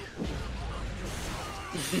DP.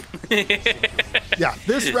 Yeah,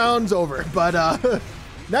 this round's over, but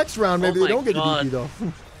next round maybe they don't get a DP though.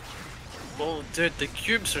 Oh, dude, the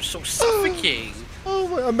cubes are so suffocating. Oh,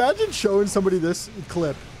 my, imagine showing somebody this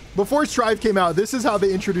clip. Before Strive came out, this is how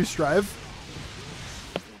they introduced Strive.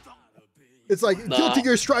 It's like, Guilty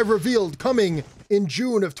Gear Strive revealed, coming in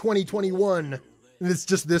June of 2021. And it's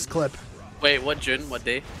just this clip. Wait, what June? What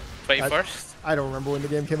day? 21st? I don't remember when the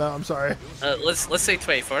game came out, I'm sorry. Let's say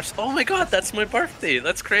 21st. Oh my god, that's my birthday.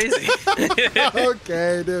 That's crazy.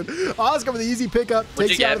 Okay, dude. Asuka with the easy pickup.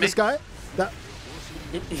 Takes you out of the sky.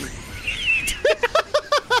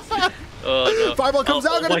 Oh, no. Fireball comes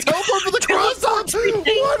out, gonna teleport for the cross up.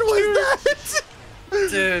 What was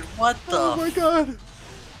that? Dude, what the? Oh my god.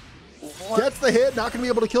 What? Gets the hit, not gonna be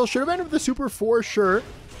able to kill. Should have ended with the super for sure.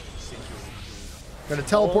 Gonna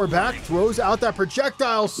teleport back, throws out that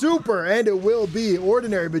projectile super, and it will be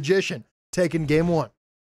Ordinary Magician taking game 1.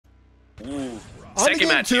 Ooh. On to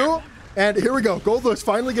game 2, and here we go. Goldlewis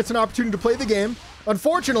finally gets an opportunity to play the game.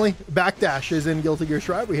 Unfortunately, backdash is in Guilty Gear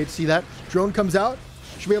Strive. We hate to see that. Drone comes out.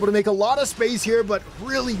 Should be able to make a lot of space here, but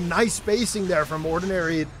really nice spacing there from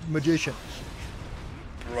Ordinary Magician.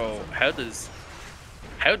 Bro, how does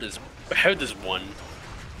one,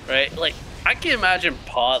 right? Like, I can imagine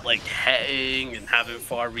Pot like hitting and having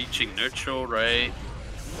far-reaching neutral, right?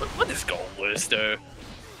 What is Goldlewis do?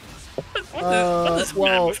 What does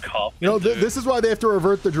man with Cop you know, do? this is why they have to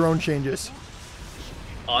revert the drone changes.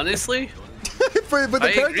 Honestly, but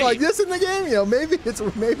the character like this in the game, you know, maybe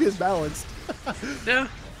it's balanced. Yeah.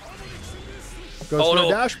 Goes for a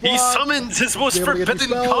dash block. He summons his most forbidden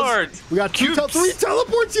card. We got 3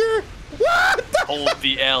 teleports here. What? Hold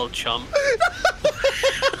the L, chump.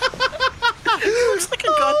 He looks like a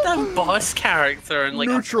goddamn boss character in like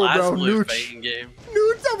neutral, a bro. blue fighting game.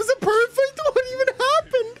 That was a perfect. What even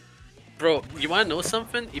happened? Bro, you want to know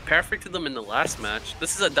something? He perfected them in the last match.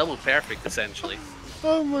 This is a double perfect, essentially.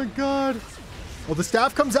 Oh my god. Well, the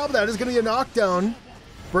staff comes out. That is going to be a knockdown.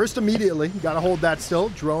 Burst immediately. You got to hold that still.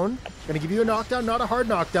 Drone. Going to give you a knockdown, not a hard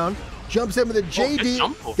knockdown. Jumps in with a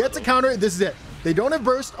JD. Gets a counter. This is it. They don't have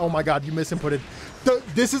burst. Oh my god, you misinputted.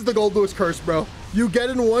 This is the Goldlewis curse, bro. You get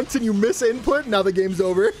in once and you miss input. Now the game's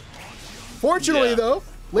over. Fortunately, though,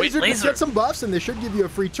 Laser can get some buffs, and they should give you a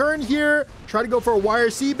free turn here. Try to go for a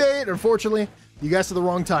YRC bait. Unfortunately, you guessed at the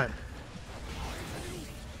wrong time.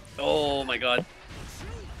 Oh my god.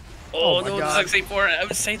 Oh no, the 684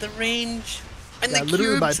 outside the range. And the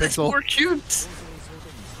cubes, it's more cubes.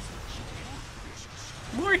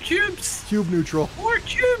 More cubes. Cube neutral. More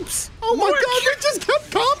cubes. Oh my god, they just kept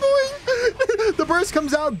comboing. The burst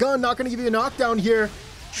comes out. Gun not going to give you a knockdown here.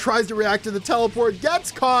 Tries to react to the teleport.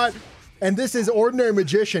 Gets caught. And this is Ordinary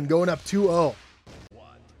Magician going up 2-0.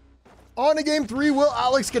 On to game 3, will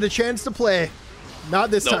Alex get a chance to play?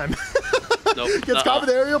 Not this time. Gets caught with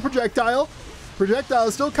the aerial projectile. Projectile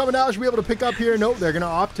is still coming out. Should be able to pick up here. Nope, they're going to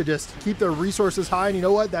opt to just keep their resources high. And you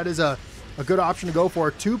know what? That is a good option to go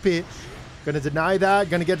for. 2P. Going to deny that.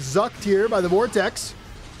 Going to get zucked here by the Vortex.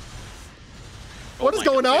 What is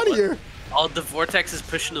going on here? Oh, the Vortex is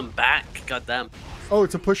pushing them back. Goddamn. Oh,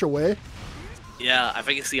 it's a push away? Yeah, I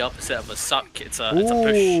think it's the opposite of a suck. It's a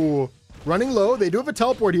push. Running low. They do have a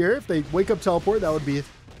teleport here. If they wake up teleport, that would be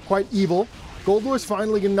quite evil. Goldlewis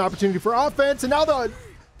finally getting an opportunity for offense. And now the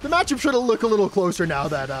matchup should look a little closer now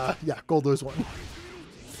that, Goldlewis won.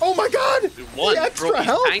 Oh my god! What, the extra bro,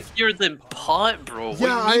 health! Tankier than pot, bro.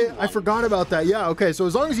 Yeah, I forgot about that. Yeah, okay. So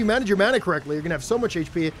as long as you manage your mana correctly, you're going to have so much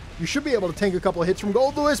HP. You should be able to tank a couple of hits from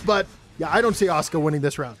Goldlewis. But, yeah, I don't see Asuka winning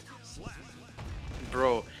this round.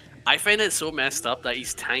 Bro, I find it so messed up that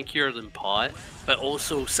he's tankier than pot, but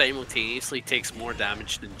also simultaneously takes more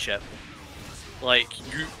damage than Chip. Like,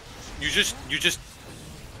 you just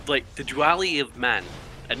like the duality of man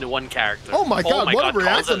and the one character. Oh my god, what a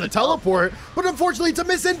reaction on the teleport. But unfortunately, it's a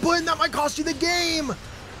misinput, and that might cost you the game.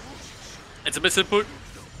 It's a misinput.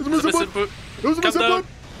 It's a misinput. It was a misinput.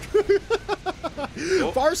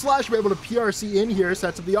 Far Slash will be able to PRC in here,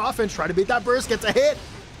 sets up the offense, try to beat that burst, gets a hit.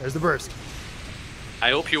 There's the burst. I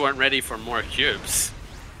hope you weren't ready for more cubes.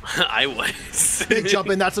 I was. Big jump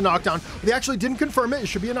in, that's a knockdown. They actually didn't confirm it. It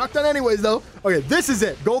should be a knockdown anyways, though. Okay, this is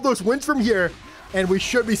it. Goldlewis wins from here, and we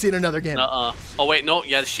should be seeing another game. Oh, wait, no.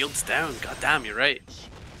 Yeah, the shield's down. God damn, you're right.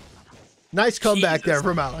 Nice comeback there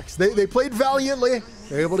from Alex. They played valiantly.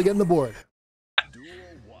 They're able to get in the board.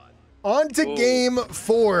 On to game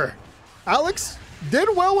 4. Alex did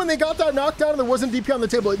well when they got that knockdown and there wasn't DP on the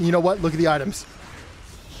table. You know what? Look at the items.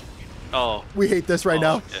 Oh. We hate this right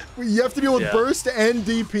now. Yeah. You have to deal with burst and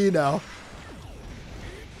DP now.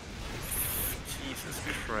 Jesus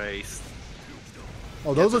Christ.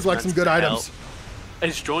 Oh, those look like some good items.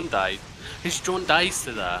 His drone died. His drone dies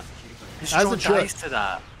to that. His drone dies to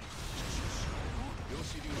that.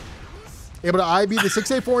 Able to IB the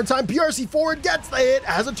 684 in time. PRC forward gets the hit.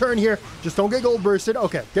 Has a turn here. Just don't get gold bursted.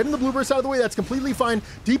 Okay, getting the blue burst out of the way. That's completely fine.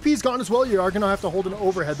 DP's gone as well. You are going to have to hold an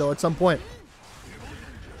overhead, though, at some point.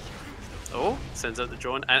 Oh, sends out the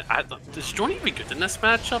drone. Does drone even good in this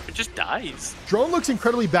matchup? It just dies. Drone looks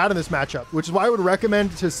incredibly bad in this matchup, which is why I would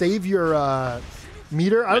recommend to save your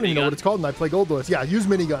meter. I don't even know what it's called, and I play Goldlewis. Yeah, use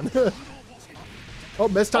minigun. Oh,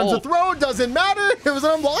 missed times the throw. Doesn't matter. It was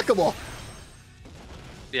an unblockable.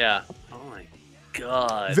 Yeah. Oh my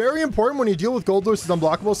god. Very important when you deal with Goldlewis's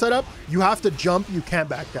unblockable setup. You have to jump. You can't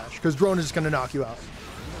backdash because drone is just going to knock you out.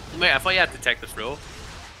 Wait, I thought you had to tech the throw.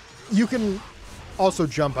 You can also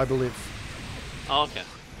jump, I believe. Oh, okay.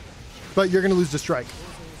 But you're going to lose the strike.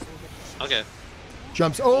 Okay.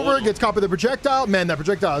 Jumps over, gets caught with the projectile. Man, that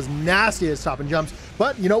projectile is nasty as top and jumps.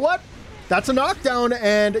 But you know what? That's a knockdown.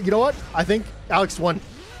 And you know what? I think Alex won.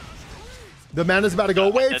 The mana's about to go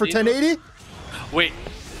away for 1080. Wait.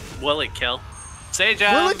 Will it kill? Say,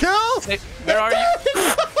 John. Will it kill? Where are you?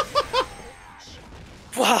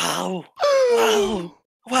 Wow. Wow.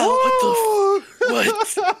 Wow. What the?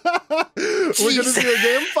 What? We're going to see a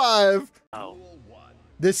game 5. Oh.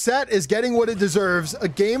 This set is getting what it deserves. A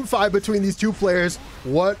game 5 between these two players.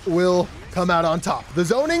 What will come out on top? The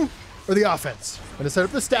zoning or the offense? Going to set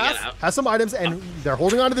up the staff, has some items, and they're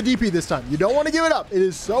holding on to the DP this time. You don't want to give it up. It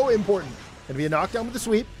is so important. Going to be a knockdown with the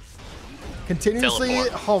sweep. Continuously.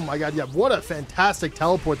 Teleport. Oh my god, yeah. What a fantastic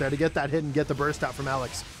teleport there to get that hit and get the burst out from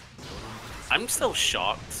Alex. I'm still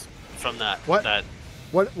shocked from that. What?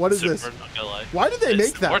 What is this? Why did they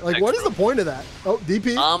make that? Like, what is the point of that? Oh,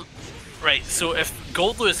 DP? Right, so if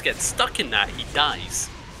Goldlewis gets stuck in that, he dies.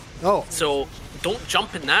 Oh. So don't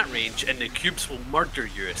jump in that range and the cubes will murder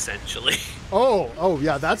you, essentially. Oh,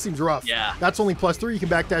 yeah, that seems rough. Yeah. That's only +3. You can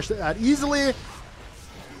backdash that easily.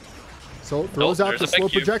 So throws out the slow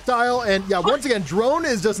projectile. And yeah, once again, drone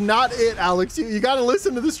is just not it, Alex. You got to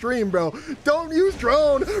listen to the stream, bro. Don't use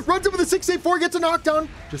drone. Runs up with a 684, gets a knockdown.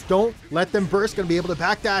 Just don't let them burst. Going to be able to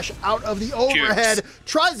backdash out of the overhead. Cubes.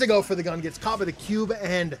 Tries to go for the gun, gets caught by the cube,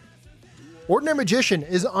 and Ordinary Magician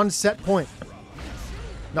is on set point.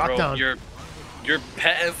 Knockdown. Bro, Your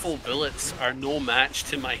pitiful bullets are no match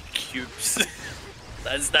to my cubes.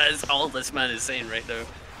 that is all this man is saying right now.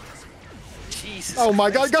 Jesus. Oh my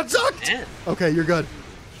Christ. God, got sucked. Man. Okay, you're good.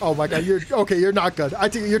 Oh my God, you're okay. You're not good. I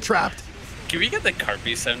think you're trapped. Can we get the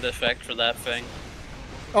Kirby sound effect for that thing?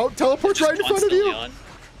 Oh, teleport's right in front of you. On.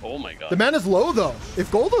 Oh my God. The man is low though. If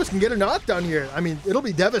Goldlewis can get a knockdown here, I mean, it'll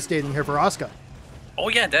be devastating here for Asuka. Oh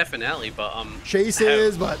yeah, definitely, but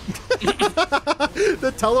chases, but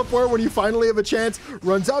the teleport when you finally have a chance,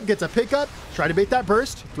 runs up, gets a pickup, try to bait that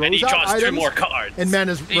burst, throws and he out draws items, 2 more cards. and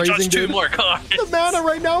mana's he raising. Draws 2 more cards. The mana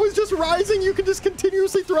right now is just rising. You can just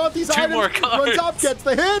continuously throw out these 2 items. more cards. Runs up, gets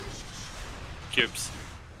the hit. Cubes.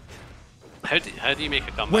 How do you make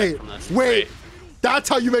a comeback from this? Wait. That's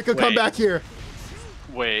how you make a comeback here.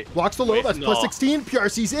 Wait. Blocks the low. That's plus 16.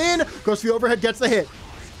 PRC's in. Goes for the overhead. Gets the hit.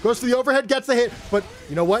 Goes for the overhead, gets the hit, but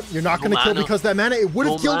you know what? You're not going to kill because that mana. It would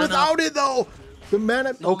have killed without it, though. The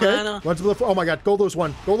mana. Okay. Mana. Runs to the. Oh my God. Goldlewis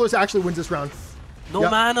won. Goldlewis actually wins this round. No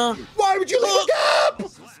mana. Why would you leave a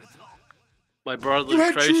gap? My brother. You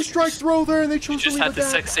had true strike throw there, and they chose to leave a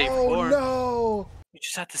gap. Oh no. You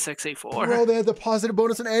just had the 684. Bro, they had the positive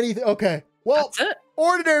bonus on anything. Okay. Well, that's it.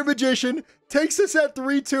 Ordinary Magician takes us at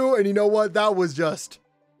 3-2, and you know what? That was just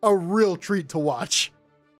a real treat to watch.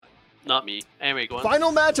 Not me. Anyway, go on.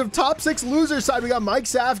 Final match of top 6 losers side. We got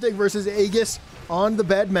Mikesaftig versus Aegis on the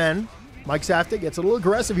Bedman. Mikesaftig gets a little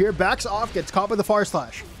aggressive here, backs off, gets caught by the Far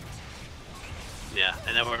Slash. Yeah,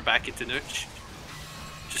 and then we're back into Nooch.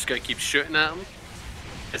 Just gotta keep shooting at him.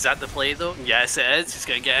 Is that the play though? Yes, it is. He's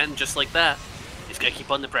gonna get in just like that. He's gonna keep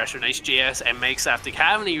on the pressure. Nice JS and Mikesaftig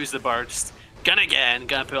having to use the burst. Gonna get in,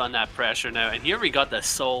 gonna put on that pressure now. And here we got the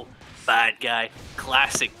Soul Badguy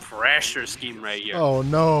classic pressure scheme right here. Oh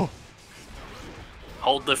no.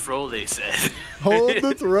 Hold the throw, they said. Hold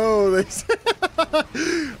the throw, they said.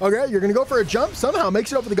 Okay, you're going to go for a jump. Somehow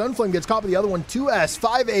makes it up with the Gunflame. Gets caught with the other one. 2S.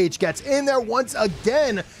 5H gets in there once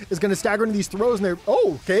again. Is going to stagger into these throws. And they're,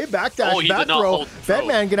 oh, okay. Backdash. Back throw.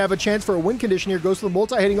 Bedman going to have a chance for a win condition here. Goes to the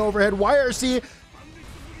multi-hitting overhead. YRC.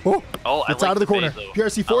 Oh, it's out of the corner.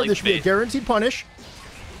 PRC4. This should be a guaranteed punish.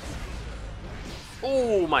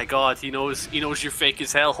 Oh my God, he knows you're fake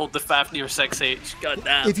as hell. Hold the Fafnir 6H. God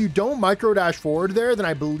damn. If you don't micro dash forward there, then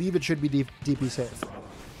I believe it should be DP safe.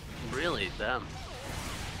 Really? Damn.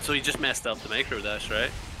 So he just messed up the micro dash,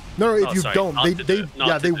 right? No, if you don't,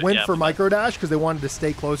 they went for micro dash because they wanted to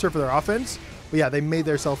stay closer for their offense. But yeah, they made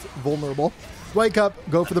themselves vulnerable. Wake up,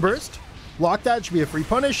 go for the burst. Block that, should be a free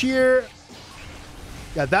punish here.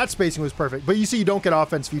 Yeah, that spacing was perfect. But you see, you don't get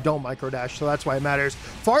offense if you don't micro dash, so that's why it matters.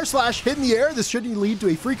 Far Slash hit in the air. This should lead to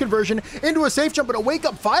a free conversion into a safe jump, but a wake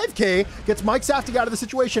up 5K gets Mikesaftig out of the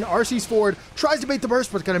situation. RC's forward, tries to bait the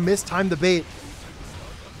burst, but gonna miss time the bait.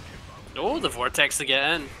 Oh, the vortex to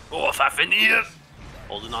get in. Oh, Fafnir!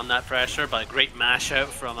 Holding on that pressure, but a great mash out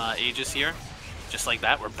from Aegis here. Just like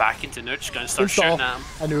that, we're back into Nooch, gonna start shooting at him.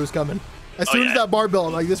 I knew it was coming. As soon as that barbell,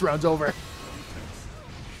 I'm like, this round's over.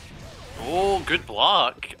 Oh, good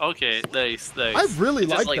block. Okay, nice. I really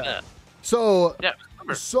like that. So, yeah,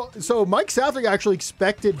 so Mikesaftig actually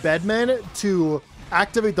expected Bedman to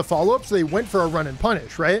activate the follow-up, so they went for a run and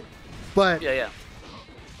punish, right? But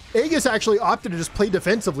Aegis actually opted to just play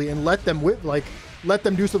defensively and let them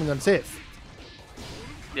do something unsafe.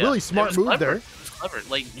 Yeah, really smart move there. It was clever.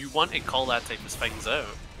 Like, you want to call that type of things out.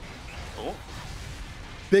 Oh.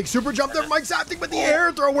 Big super jump there, Mikesaftig with the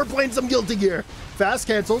air throw. We're playing some Guilty Gear. Fast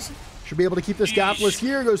cancels. Should be able to keep this gapless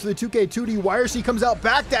here. Goes to the 2K 2D. YRC comes out.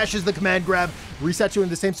 Backdashes the command grab. Resets you in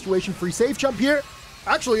the same situation. Free safe jump here.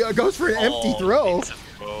 Actually, goes for an empty throw.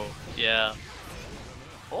 Yeah.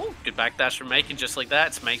 Oh, good backdash from Baiken just like that.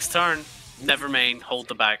 It's Mike's turn. Never mind. Hold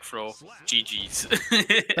the back throw. GG's.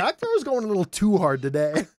 Back throw is going a little too hard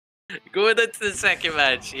today. Going into the second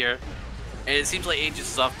match here. And it seems like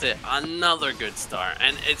Aegis is off to another good start.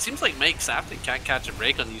 And it seems like Mikesaftig can't catch a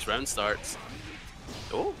break on these round starts.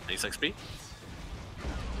 Oh, nice XP.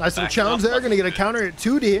 Nice little challenge there. Going to get a counter at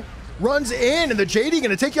 2D. Runs in, and the JD going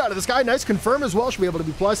to take you out of the sky. Nice confirm as well. Should be able to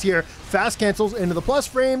be plus here. Fast cancels into the plus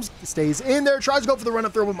frames. Stays in there. Tries to go for the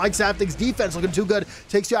run-up throw, but Mikesaftig's defense looking too good.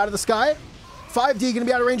 Takes you out of the sky. 5D going to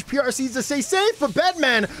be out of range. PRC's to stay safe, but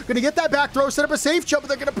Bedman going to get that back throw, set up a safe jump, but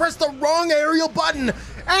they're going to press the wrong aerial button.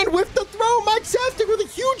 And with the throw, Mikesaftig with a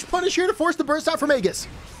huge punish here to force the burst out from Aegis.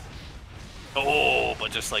 Oh,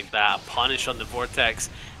 but just like that, punish on the vortex.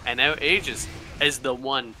 And now Aegis is the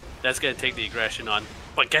one that's going to take the aggression on,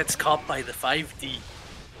 but gets caught by the 5D.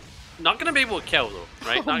 Not going to be able to kill though,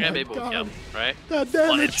 right? Not going to be able to kill, right? That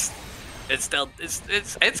damage. But it's still,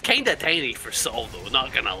 it's kind of tiny for Soul though,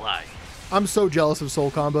 not going to lie. I'm so jealous of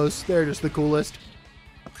Soul combos. They're just the coolest.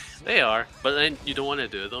 They are, but then you don't want to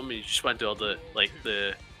do them. You just want to do all the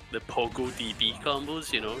the pogo DB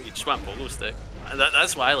combos. You know, you just want pogo stick.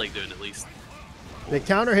 That's why I like doing, at least. They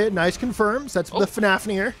counter hit, nice confirm. Sets up the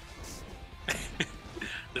FNAF.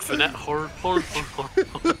 The FNAF horror.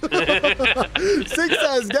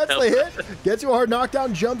 Success gets the hit, gets you a hard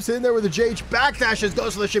knockdown, jumps in there with a JH, backdashes,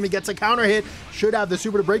 goes for the shimmy, gets a counter hit. Should have the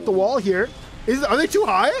super to break the wall here. Are they too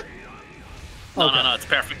high? No, okay. No, it's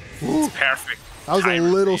perfect. Ooh. It's perfect. That was a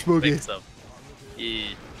little spooky. Yeah.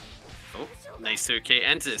 Oh, nice 2K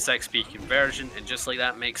into the 6P conversion, and just like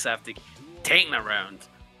that, Mikesaftig taking it around,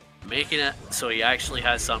 making it so he actually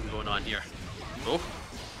has something going on here. Oh,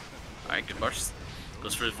 alright, good burst.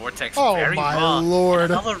 Goes for the vortex. Oh very my raw. lord!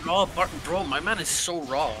 And another raw, bro. My man is so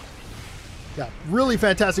raw. Yeah, really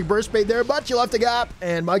fantastic burst bait there, but you left a gap,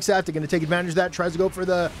 and Mikesaftig going to take advantage of that. Tries to go for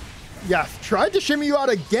the, tried to shimmy you out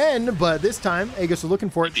again, but this time Aegis was looking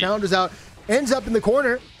for it. Challenges out, ends up in the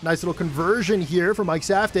corner. Nice little conversion here for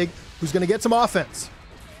Mikesaftig, who's going to get some offense.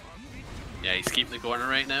 Yeah, he's keeping the corner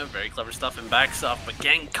right now. Very clever stuff and backs up, but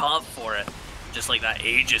getting caught for it. Just like that,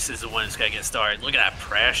 Aegis is the one that's going to get started. Look at that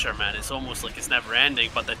pressure, man. It's almost like it's never ending,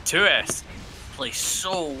 but the 2S plays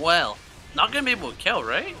so well. Not going to be able to kill,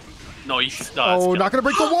 right? No, he's not. Oh, not going to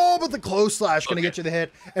break the wall, but the close slash going to get you the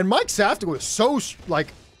hit. And Mikesaftig was so,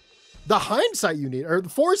 like, the hindsight you need, or the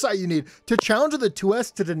foresight you need to challenge the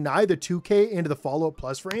 2S to deny the 2K into the follow-up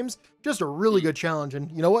plus frames. Just a really good challenge. And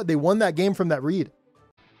you know what? They won that game from that read.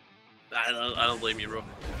 I don't blame you, bro.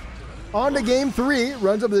 On to game 3,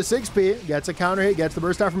 runs up to the 6P, gets a counter hit, gets the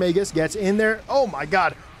burst out from Aegis, gets in there. Oh my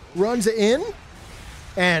god, runs in.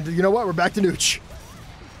 And you know what? We're back to Nooch.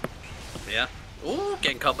 Yeah. Ooh,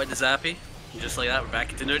 getting caught by the Zappy. Just like that, we're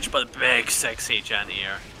back into Nooch, but a big 6H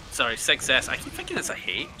anti-air. Sorry, 6S. I keep thinking it's a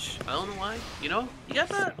H. I don't know why. You know? You get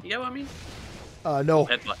that? You get what I mean? No.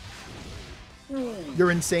 Headbutt.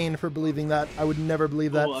 You're insane for believing that. I would never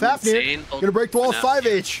believe that. Oh, Fafnir, gonna break the wall,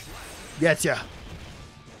 5H. Gets ya.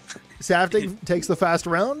 Saftig takes the fast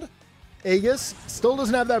round. Aegis still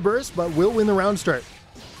doesn't have that burst, but will win the round start.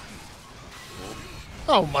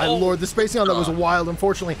 Oh my lord, the spacing on that was wild.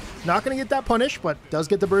 Unfortunately, not going to get that punish, but does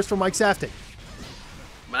get the burst from Mikesaftig.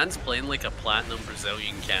 Man's playing like a platinum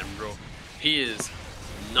Brazilian can, bro. He is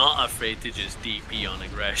not afraid to just DP on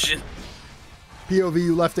aggression. POV,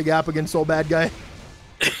 you left a gap against old Badguy.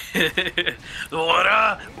 And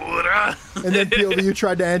then POV, you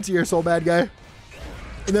tried to anti-air Soul Badguy.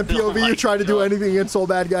 And then POV, you tried to do anything against Soul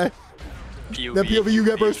Badguy. Then POV, you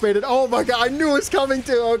get burst baited. Oh my god, I knew it was coming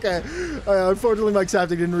too. Okay. Unfortunately, Mikesaftig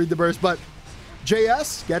didn't read the burst, but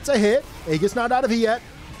JS gets a hit. Aegis not out of it yet.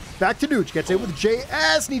 Back to Nooch. Gets hit with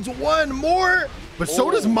JS. Needs one more. But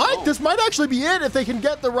so does Mike. This might actually be it if they can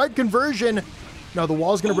get the right conversion. No, the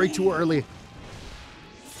wall's going to break too early.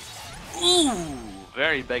 Ooh,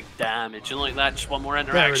 very big damage. And like that, just one more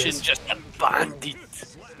interaction. Just a bandit.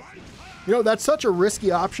 You know, that's such a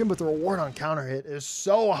risky option, but the reward on counter hit is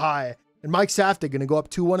so high. And Mikesaftig going to go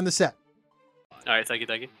up 2-1 in the set. All right, thank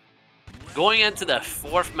you. Going into the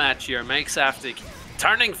 4th match here, Mikesaftig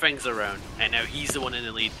turning things around, and now he's the one in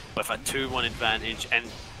the lead with a 2-1 advantage. And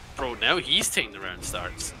bro, now he's taking the round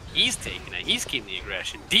starts. He's taking it. He's keeping the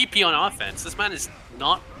aggression. DP on offense. This man is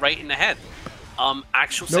not right in the head.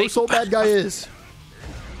 Actual no Soul Badguy is.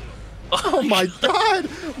 Oh my god!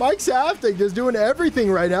 Mikesaftig just doing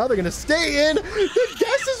everything right now. They're going to stay in. The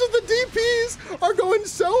guesses of the DPs are going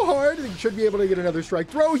so hard. They should be able to get another strike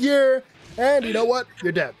throw here. And you know what?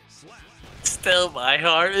 You're dead. Still, my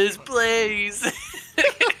heart is Blaze.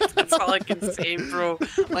 That's all I can say, bro.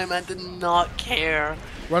 My man did not care.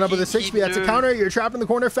 Run up with a 6B. That's a counter. You're trapped in the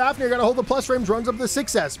corner. Fafnir got to hold the plus frames. Runs up the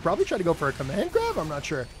 6S. Probably try to go for a command grab. I'm not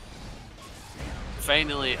sure.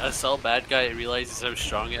 Finally, a Soul Badguy realizes how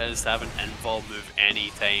strong it is to have an invul move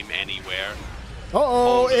anytime, anywhere.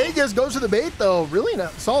 Uh-oh, Aegis goes to the bait, though. Really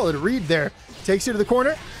not solid read there. Takes you to the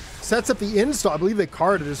corner. Sets up the install. I believe they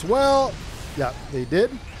carded as well. Yeah, they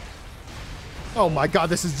did. Oh my god,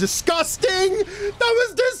 this is disgusting! That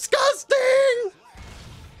was disgusting!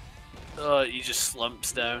 He just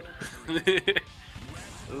slumps down.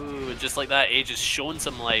 Ooh, just like that, Aegis showing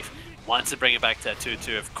some life. Wants to bring it back to that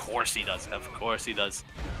 2-2. Of course he does. Of course he does.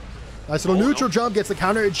 Nice little neutral jump. Gets the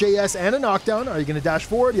counter at JS and a knockdown. Are you going to dash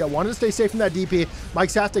forward? Yeah, wanted to stay safe from that DP.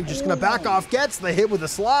 Mikesaftig just going to back off. Gets the hit with a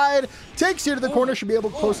slide. Takes you to the corner. Should be able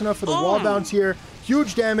to close enough for the wall bounce here.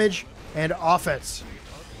 Huge damage and offense.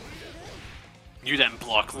 You didn't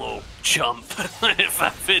block low. Jump. If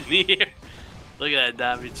I've been here. Look at that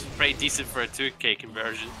damage. Pretty decent for a 2K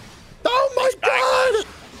conversion. Oh my god!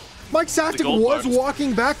 Mikesaftig was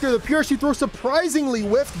walking back there. The PRC throw surprisingly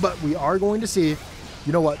whiffed, but we are going to see,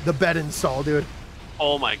 you know what, the bed install, dude.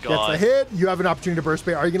 Oh my Gets god. the hit. You have an opportunity to burst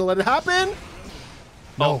bait. Are you going to let it happen?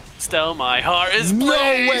 No. Oh, still my heart is No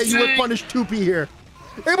blazing. way you would punish 2P here.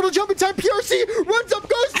 Able to jump in time. PRC runs up,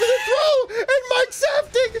 goes for the throw, and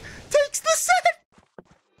Mikesaftig takes the set.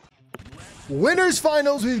 Winners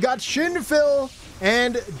finals. We've got ShinPhil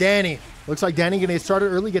and Dany. Looks like Dany gonna get started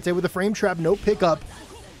early. Gets hit with a frame trap. No pickup.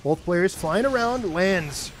 Both players flying around.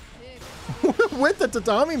 Lands with the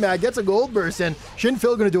tatami mat. Gets a gold burst, and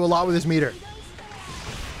ShinPhil gonna do a lot with his meter.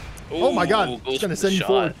 Ooh, oh my god. It's gonna send you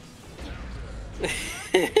forward.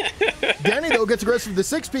 Dany, though, gets aggressive with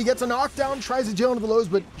the 6P, gets a knockdown, tries to jail into the lows,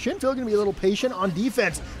 but ShinPhil going to be a little patient on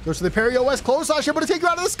defense. Goes to the parry OS, close slash, able to take you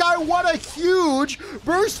out of the sky. What a huge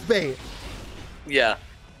burst bait. Yeah,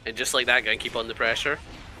 and just like that, gonna keep on the pressure.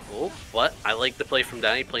 Oh, what? I like the play from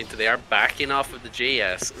Dany playing to there, backing off of the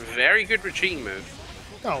JS. Very good retreating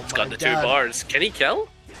move. Oh It's my got the god. 2 bars. Can he kill?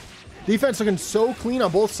 Defense looking so clean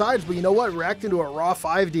on both sides, but you know what? Reacting to a raw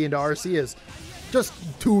 5D into RC is just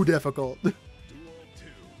too difficult.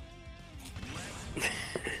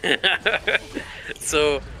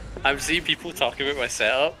 So, I'm seeing people talking about my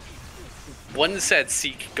setup. One said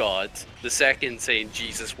seek God, the second saying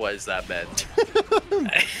Jesus, what is that bad?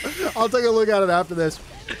 I'll take a look at it after this.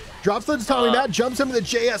 Drops the tatami mat, jumps into the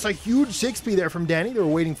JS. A huge 6P there from Dany. They were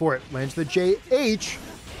waiting for it. Lands the JH.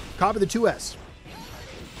 Copy the 2S.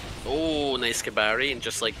 Oh, nice Kabari, and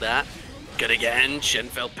just like that, good again.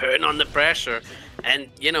 ShinPhil putting on the pressure. And,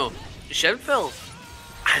 you know, ShinPhil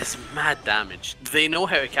has mad damage. They know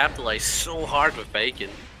how to capitalize so hard with Baiken.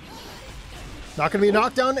 Not going to be a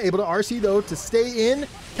knockdown. Able to RC, though, to stay in.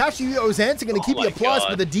 Catch you, Ozan's going to keep you a plus,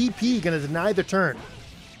 but the DP going to deny the turn.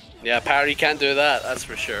 Yeah, parry can't do that, that's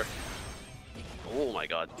for sure. Oh my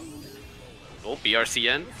god. Oh,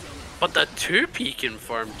 BRCN. But the 2P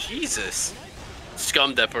confirmed, Jesus.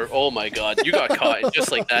 Scum Dipper, oh my god, you got caught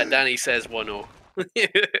just like that. Dany says 1-0.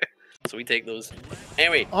 So we take those.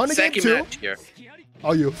 Anyway, On to second game 2. match here.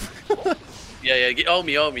 Oh, you. Yeah, oh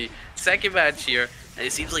me. Second match here, and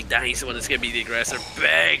it seems like Dany's the one that's gonna be the aggressor.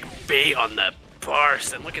 Big bait on the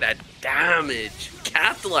burst, and look at that damage.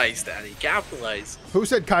 Capitalize, Dany, capitalize. Who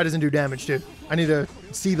said Kai doesn't do damage, dude? I need to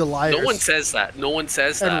see the liars. No one says that. No one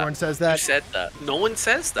says that. Everyone says that. Who said that? No one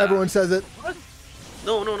says that. Everyone says it. What?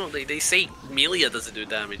 No. They say Melia doesn't do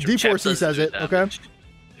damage. or D4C Chep doesn't says do it, damage.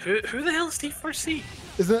 Who the hell is D4C?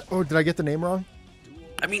 Isn't it? Oh, did I get the name wrong?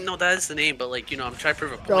 I mean, no, that is the name, but like, you know, I'm trying to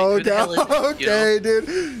prove a point. Who the hell is it, Okay, you know?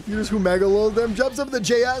 dude. You just Humega them. Jumps up with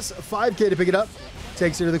the JS. 5K to pick it up.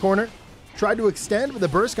 Takes it to the corner. Tried to extend, but the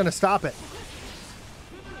burst gonna stop it.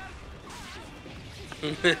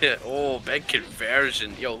 Oh, big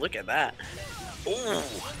conversion. Yo, look at that.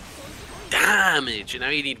 Oh, damage. And now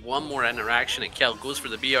you need one more interaction and Kel goes for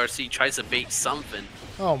the BRC, tries to bait something.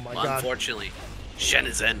 Oh my god. Unfortunately, Shen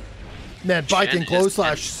is in. Man, Baiken close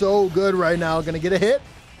slash so good right now. Gonna get a hit.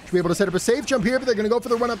 Should be able to set up a safe jump here, but they're gonna go for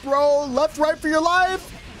the run up throw. Left, right for your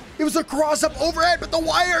life. It was a cross up overhead, but the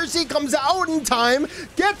YRC comes out in time,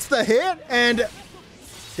 gets the hit, and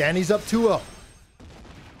Dany's up 2-0.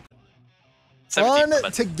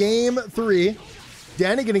 On to game 3.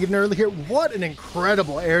 Dany gonna get an early hit. What an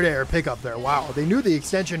incredible air-to-air pickup there. Wow, they knew the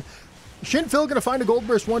extension. ShinPhil gonna find a gold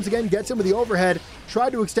burst once again, gets him with the overhead.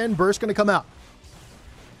 Tried to extend, burst gonna come out.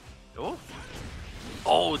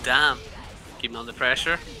 Oh, damn. Keeping on the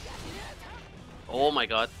pressure. Oh my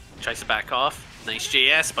god. Tries to back off. Nice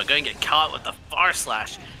JS, but going to get caught with the far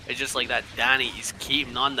slash. It's just like that. Dany is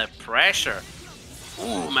keeping on the pressure.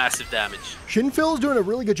 Ooh, massive damage. ShinPhil is doing a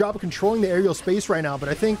really good job of controlling the aerial space right now, but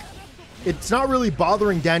I think it's not really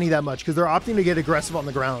bothering Dany that much because they're opting to get aggressive on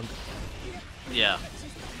the ground. Yeah.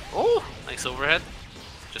 Oh, nice overhead.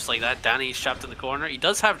 Just like that. Dany's trapped in the corner. He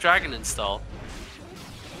does have Dragon install.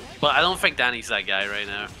 But I don't think Dany's that guy right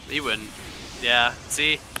now. He wouldn't. Yeah,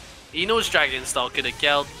 see? He knows Dragon install could have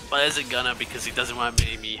killed, but isn't gonna because he doesn't want to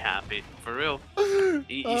make me happy. For real.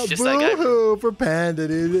 He's just that guy. Boo-hoo for Panda,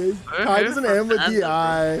 dude. Kai doesn't end with the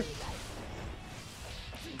eye.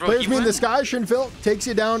 Players me in the sky. ShinPhil takes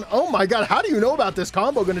you down. Oh my god, how do you know about this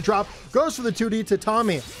combo? Gonna drop. Goes for the 2D to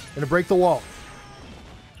Tommy. Gonna break the wall.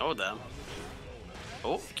 Oh, damn.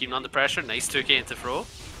 Oh, keeping on the pressure. Nice 2K into throw.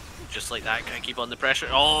 Just like that, gonna keep on the pressure.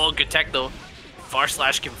 Oh, good tech though. Far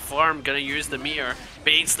slash confirm, gonna use the meter.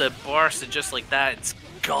 Baits the burst, and just like that, it's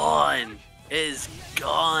gone. It is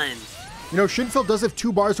gone. You know, ShinPhil does have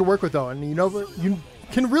 2 bars to work with though, and you know, you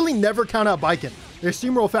can really never count out Baiken. Their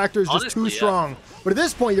steamroll factor is just too strong. But at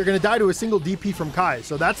this point, you're gonna die to a single DP from Kai,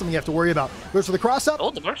 so that's something you have to worry about. Goes for the cross up.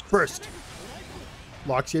 Oh, the burst. Burst.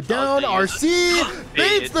 Locks you down. RC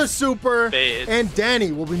baits the super, and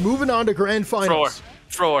Dany will be moving on to grand finals.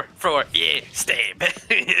 Thrower, yeah, stab.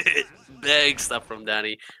 big stuff from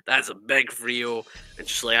Dany. That's a big Frio. And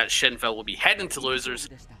just like that, ShinPhil will be heading to losers.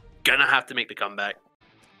 Gonna have to make the comeback.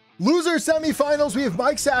 Loser semifinals, we have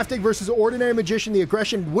Mikesaftig versus Ordinary Magician. The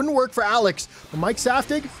aggression wouldn't work for Alex, but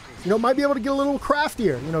Mikesaftig, might be able to get a little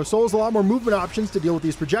craftier. Soul's a lot more movement options to deal with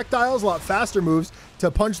these projectiles, a lot faster moves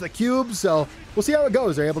to punch the cubes. So we'll see how it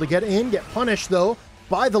goes. They're able to get in, get punished though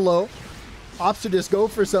by the low. Opts to just go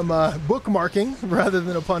for some bookmarking rather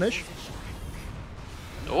than a punish.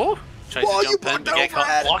 Oh, tries to jump in, but get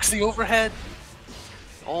caught. Blocks the overhead.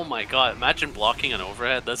 Oh my god, imagine blocking an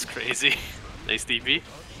overhead. That's crazy. Nice DP.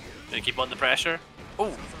 Gonna keep on the pressure.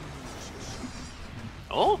 Oh.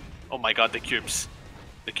 Oh. Oh my god, the cubes.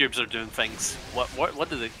 The cubes are doing things. What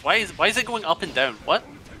did it? Why is it going up and down? What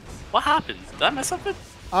happened? Did I miss something?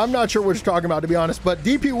 I'm not sure what you're talking about, to be honest, but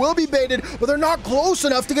DP will be baited, but they're not close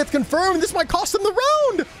enough to get confirmed. This might cost them the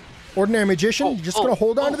round. Ordinary Magician, just gonna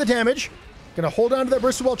hold on to the damage. Gonna hold on to that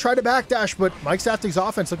Bristol Ball, try to backdash, but Mikesaftig's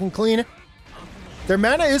offense looking clean. Their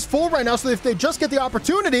mana is full right now, so if they just get the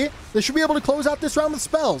opportunity, they should be able to close out this round with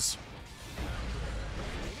spells.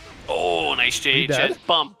 Oh, nice J.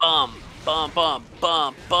 Bum, bum, bum, bum,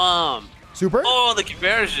 bum, bum. Super? Oh, the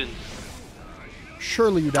conversion.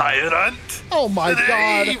 Surely you die. Tyrant. Oh my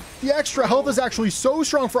god. The extra health is actually so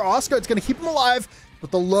strong for Asuka. It's going to keep him alive,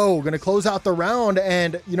 but the low going to close out the round.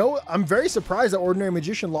 And, I'm very surprised that Ordinary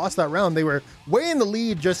Magician lost that round. They were way in the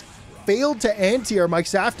lead, just failed to anti-air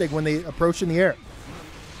Mikesaftig when they approached in the air.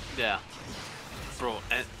 Yeah. Bro,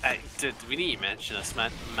 dude, we need to mention this,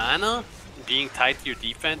 man. Mana being tied to your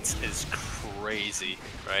defense is crazy,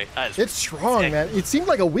 right? It's strong, man. It seemed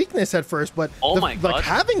like a weakness at first, but like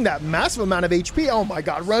having that massive amount of HP, oh my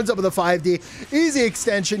god, runs up with a 5D. Easy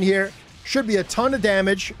extension here. Should be a ton of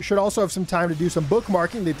damage. Should also have some time to do some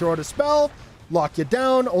bookmarking. They throw out a spell, lock you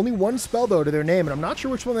down. Only one spell, though, to their name, and I'm not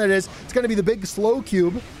sure which one that is. It's going to be the big slow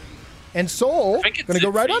cube. And Soul going to go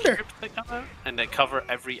right under. And they cover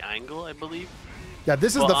every angle, I believe. Yeah,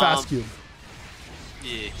 this is the fast cube.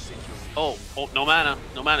 Yeah. Oh, no mana.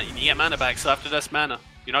 No mana. You need to get mana back, so after this mana.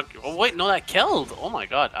 You're not... Oh, wait, no, that killed. Oh my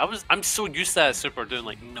god. I'm so used to that super doing,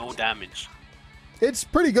 like, no damage. It's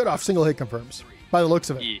pretty good off single hit confirms, by the looks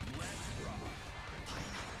of it. Yeah.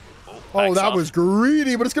 Oh, that was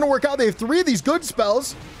greedy, but it's going to work out. They have 3 of these good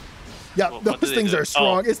spells. Yeah, those things are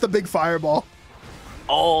strong. It's the big fireball.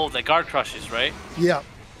 Oh, the guard crushes, right? Yeah.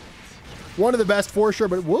 One of the best for sure,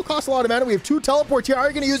 but it will cost a lot of mana. We have 2 teleports here. Are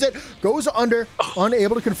you going to use it? Goes under.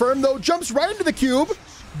 Unable to confirm, though. Jumps right into the cube.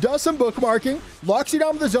 Does some bookmarking. Locks you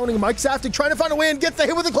down with the zoning. Mikesaftig trying to find a way and gets the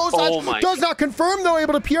hit with a close slash. Does not confirm, though.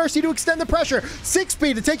 Able to PRC to extend the pressure. 6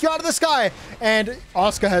 speed to take you out of the sky. And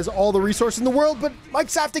Asuka has all the resources in the world, but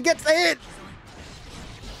Mikesaftig gets the hit.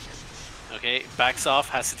 Okay, backs off.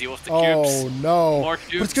 Has to deal with the cubes. Oh, no. More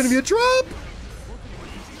cubes. But it's going to be a drop.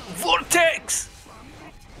 Vortex!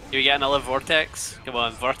 You get another Vortex? Come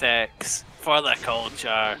on, Vortex. For the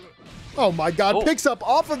culture. Oh my god, picks up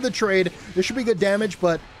off of the trade. This should be good damage,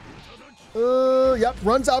 but... yep,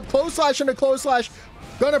 runs out. Close slash into close slash.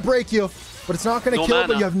 Gonna break you, but it's not gonna kill,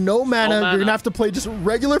 but you have no mana. You're gonna have to play just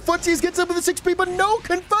regular footsies. Gets up with the 6P, but no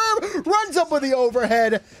confirm. Runs up with the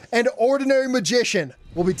overhead, and Ordinary Magician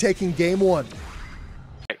will be taking game 1.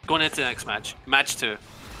 Right, going into the next match. Match 2.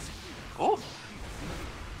 Oh.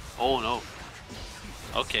 Oh no.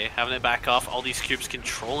 Okay, having it back off. All these cubes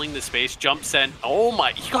controlling the space. Jumps in. Oh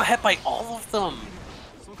my, he got hit by all of them.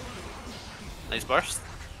 Nice burst.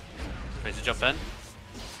 Tries to jump in.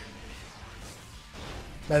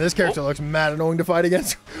 Man, this character looks mad annoying to fight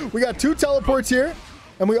against. We got 2 teleports here,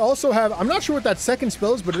 and we also have, I'm not sure what that second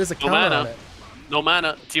spell is, but it is a counter on it. No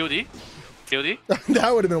mana. TOD. TOD.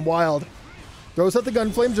 That would have been wild. Throws out the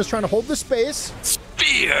gun flame, just trying to hold the space.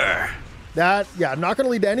 Spear. That, yeah, not going to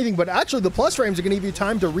lead to anything, but actually the plus frames are going to give you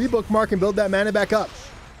time to rebookmark and build that mana back up.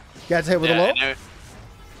 Gets hit with a low.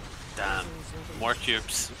 Damn. More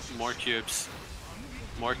cubes. More cubes.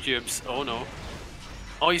 More cubes. Oh no.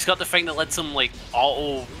 Oh, he's got the thing that lets him, like,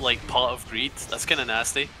 auto, like, Pot of Greed. That's kind of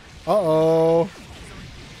nasty. Uh-oh.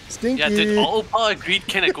 Stinky. Yeah, dude, auto Pot of Greed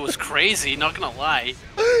kind of goes crazy, not gonna lie.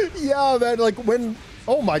 Yeah, man, like, when...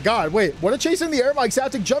 Oh my god, wait. What a chase in the air.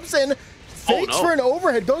 Mikesaftig jumps in. Fakes for an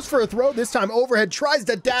overhead, goes for a throw. This time overhead, tries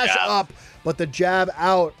to dash up, but the jab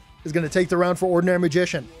out is going to take the round for Ordinary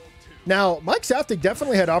Magician. Now, Mikesaftig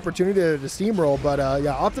definitely had opportunity to steamroll, but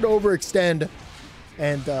yeah, opted to overextend.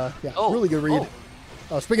 And yeah, really good read.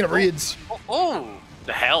 Speaking of reads.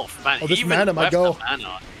 The health, man. Oh, this mana might go.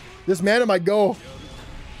 This mana might go.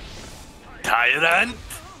 Tyrant.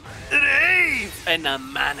 And the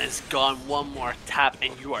mana's gone. One more tap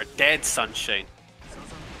and you are dead, Sunshine.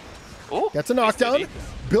 Oh, gets a knockdown.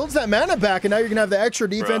 builds that mana back, and now you're going to have the extra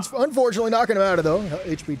defense. Bro. Unfortunately, knocking him out of, though.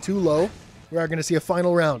 HP too low. We are going to see a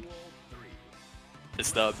final round.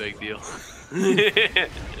 It's not a big deal.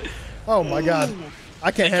 Oh, my God. I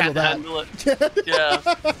can't handle that. It. Yeah.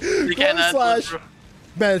 You can't handle it, bro.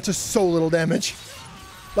 Man, it's just so little damage.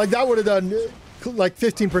 Like, that would have done, like,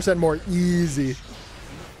 15% more easy.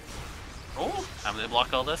 Oh, I'm going to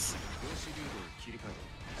block all this.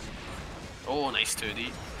 Oh, nice 2D.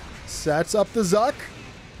 Sets up the Zuck.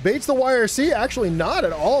 Baits the YRC. Actually, not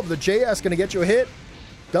at all. The JS going to get you a hit.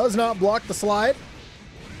 Does not block the slide.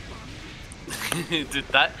 Dude,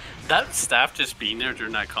 that staff just being there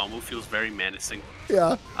during that combo feels very menacing.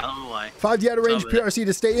 Yeah. I don't know why. 5D out of range PRC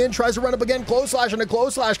to stay in. Tries to run up again. Close slash and a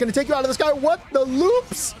close slash. Going to take you out of the sky. What? The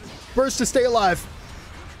loops. Burst to stay alive.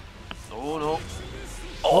 Oh, no.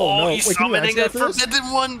 Oh, no. He's Wait, summoning a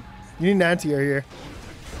forbidden one. You need an anti-air here.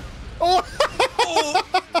 Oh!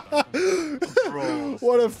 Bro.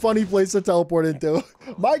 What a funny place to teleport into.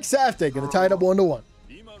 Mikesaftig going to tie it up 1-1.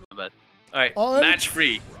 Alright, match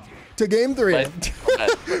free. To game 3.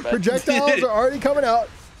 Projectiles are already coming out.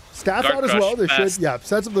 Staff Guard out as crush, well. There fast. should, yeah,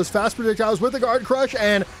 sets up those fast projectiles with the guard crush,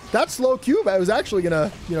 and that slow cube I was actually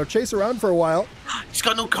gonna, chase around for a while. He's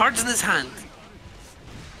got no cards in his hand.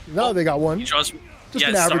 Now they got one. He draws. Just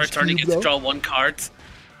an average turn, he cube, gets to though. draw one card.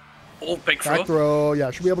 Oh, big throw. Back throw.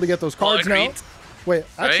 Yeah, should be able to get those cards now. Agreed. Wait,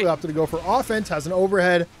 actually opted to go for offense. Has an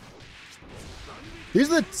overhead. These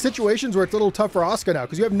are the situations where it's a little tough for Asuka now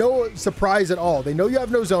because you have no surprise at all. They know you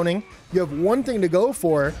have no zoning. You have one thing to go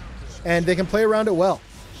for, and they can play around it well.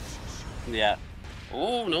 Yeah.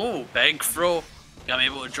 Oh no, big throw. Got me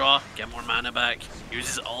able to draw, get more mana back.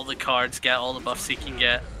 Uses all the cards, get all the buffs he can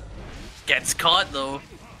get. Gets caught though.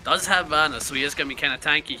 Does have mana, so he is gonna be kind of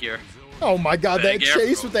tanky here. Oh my God, that Big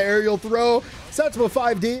chase air with the aerial throw. Sets up a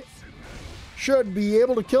 5D. Should be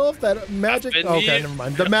able to kill if that magic. Okay, never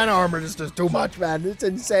mind. The mana armor is just too much, man. It's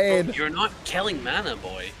insane. Oh, you're not killing mana,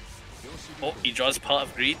 boy. Oh, he draws Pot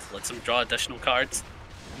of Greed. Lets him draw additional cards.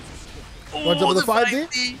 Oh, Runs over the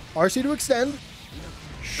 5D. RC to extend.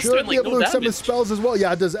 Should be able to extend with spells as well.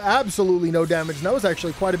 Yeah, it does absolutely no damage. And that was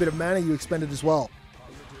actually quite a bit of mana you expended as well.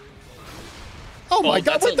 Oh my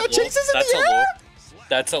God, wait, that chases in the air?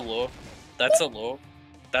 That's a low. That's a low.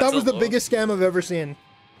 That was the biggest scam I've ever seen.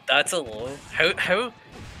 That's a low. How?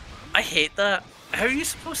 I hate that. How are you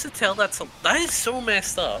supposed to tell that's a... That is so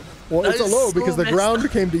messed up. Well, it's a low because the ground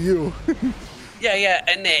came to you.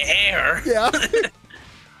 Yeah, in the air. Yeah.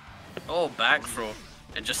 Oh, back throw.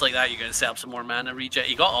 And just like that, you're going to set up some more mana regen.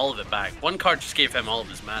 He got all of it back. One card just gave him all of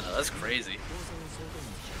his mana. That's crazy.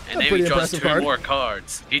 And then he draws two more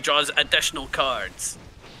cards. He draws additional cards.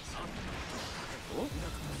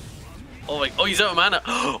 Oh, like, oh, he's out of mana.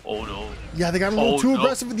 Oh, no. Yeah, they got a little too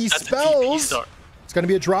aggressive with these spells. It's going to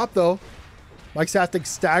be a drop, though. Mikesaftig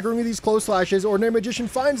staggering with these close slashes. Ordinary Magician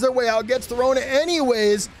finds their way out, gets thrown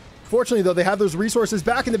anyways. Fortunately, though, they have those resources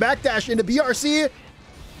back in the backdash into BRC.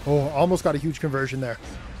 Oh, almost got a huge conversion there.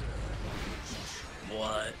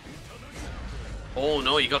 What? Oh,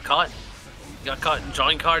 no, you got caught. You got caught in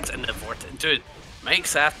drawing cards and the vortex. Dude,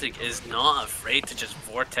 Mikesaftig is not afraid to just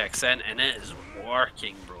vortex in, and it is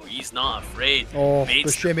working, bro. He's not afraid. Oh,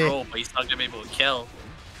 Baits the shimmy. Throw, but he's not going to be able to kill.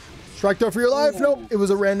 Strike though for your life. Nope, it was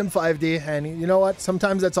a random 5D. And you know what?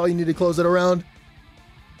 Sometimes that's all you need to close it around.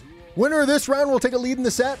 Winner of this round will take a lead in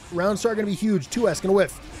the set. Round start going to be huge. 2S going to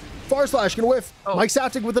whiff. Far slash going to whiff. Oh.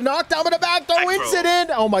 Mikesaftig with the knockdown in the back throw incident.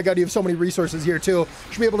 Oh my God, you have so many resources here too.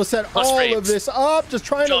 Should be able to set all of this up. Just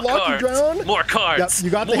trying to lock you down. More cards. Yep, you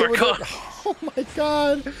got the hit with it. Oh my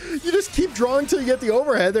God. You just keep drawing till you get the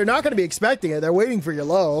overhead. They're not going to be expecting it. They're waiting for your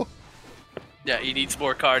low. Yeah, he needs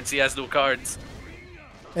more cards. He has no cards.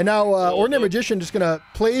 And now Ordinary Magician just going to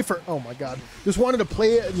play for, oh my God, just wanted to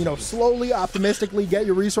play it, slowly, optimistically, get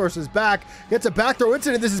your resources back. Gets a back throw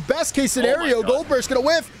incident. This is best case scenario. Gold burst going to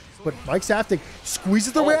whiff. But Mikesaftig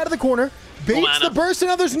squeezes their way out of the corner, baits the burst, and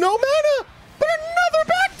now there's no mana. But another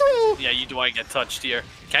back throw. Yeah, you do want to get touched here.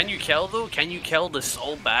 Can you kill, though? Can you kill the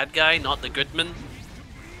sole bad guy, not the Goodman?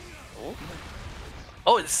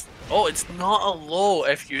 Oh, it's not a low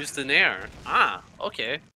if used in air. Ah,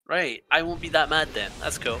 okay. Right. I won't be that mad then.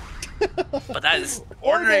 That's cool. But that is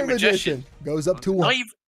Ordinary Magician. Goes up 2-1. Not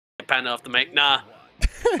even pan off the mic. Nah.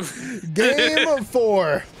 Game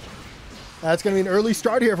 4. That's going to be an early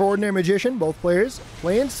start here for Ordinary Magician. Both players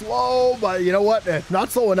playing slow, but you know what? Not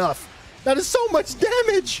slow enough. That is so much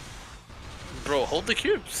damage. Bro, hold the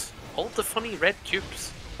cubes. Hold the funny red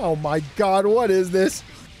cubes. Oh my God, what is this?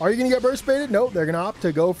 Are you going to get burst baited? Nope, they're going to opt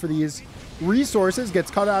to go for these resources. Gets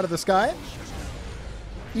cut out of the sky.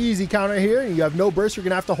 Easy counter here. You have no burst. You're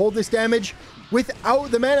going to have to hold this damage without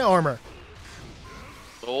the mana armor.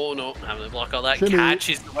 Oh no, having to block all that. Shimmy.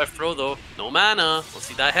 Catches the left throw though. No mana. Let's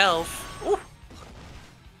see that health. Ooh.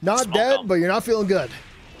 Not Smoke dead, up. but you're not feeling good.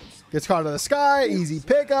 Gets caught in the sky. Easy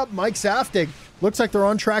pickup. Mikesaftig. Looks like they're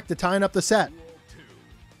on track to tying up the set.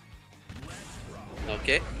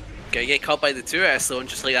 Okay. Gotta get caught by the 2S though, and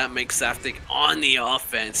just like that, Mikesaftig on the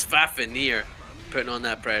offense. Fafnir putting on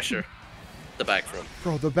that pressure. The back throw.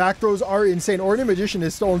 Bro, the back throws are insane. Ordinary Magician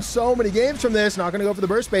has stolen so many games from this. Not going to go for the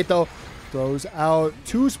burst bait though. Throws out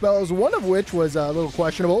 2 spells, one of which was a little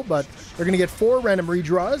questionable, but they're going to get 4 random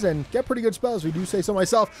redraws and get pretty good spells. We do say so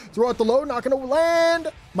myself. Throw out the low, not going to land.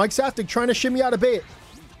 Mikesaftig trying to shimmy out of bait.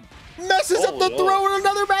 Messes up the throw and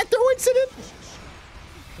another back throw incident.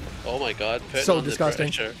 Oh my god. Putting So on disgusting.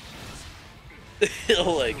 The pressure.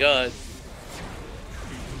 Oh my god.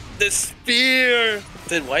 The spear!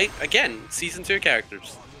 Then White, again, Season 2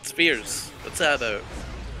 characters. Spears. What's that about?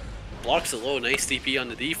 Blocks it low, nice TP on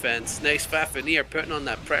the defense. Nice Fafnir putting on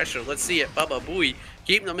that pressure. Let's see it. baccpaBrawl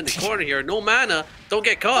keeping them in the corner here. No mana. Don't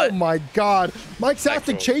get caught. Oh my god.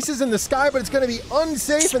 Mikesaftig chases in the sky, but it's going to be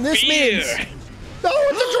unsafe, and this means... No,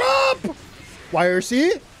 it's a drop!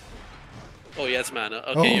 YRC? Oh, yes, mana.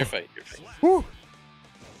 Okay, you're fine. You're fine. Woo.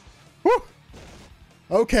 Woo.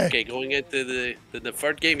 Okay. Okay, going into the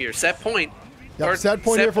third game here. Set point. Yep, set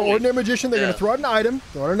point here for Ordinary Magician. They're going to throw out an item.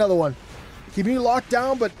 Throw out another one. Keeping you locked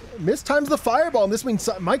down, but mistimes the fireball. And this means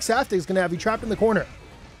Mikesaftig is going to have you trapped in the corner.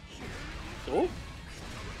 Oh.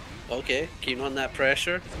 Okay, keeping on that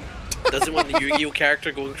pressure. Doesn't want the Yu-Gi-Oh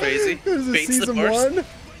character going crazy. This is Baits the season burst. 1.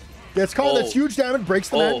 Gets caught. That's huge damage. Breaks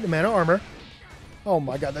the mana armor. Oh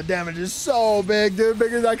my god, the damage is so big, dude.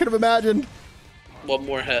 Bigger than I could have imagined. One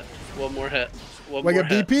more hit. One more hit. One Like more a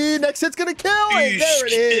hit. BP. Next hit's going to kill. And there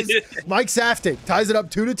it is. Mikesaftig ties it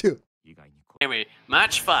up 2-2. Anyway,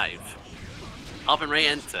 match 5. Up and right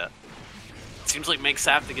into it. Seems like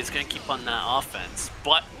Mikesaftig is going to keep on that offense,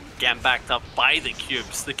 but getting backed up by the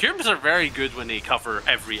cubes. The cubes are very good when they cover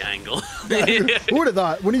every angle. Who would have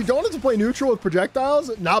thought? When you don't have to play neutral with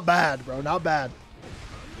projectiles, not bad, bro. Not bad.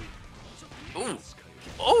 Ooh.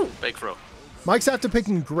 Oh, big throw. Mikesaftig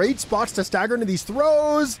picking great spots to stagger into these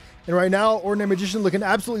throws. And right now, Ordinary Magician looking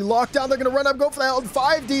absolutely locked down. They're going to run up, go for that old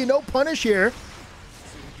 5D. No punish here.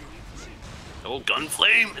 Oh,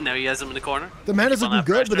 Gunflame. And now he has him in the corner. The mana's looking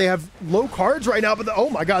good, but they have low cards right now. But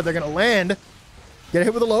oh my god, they're going to land. Get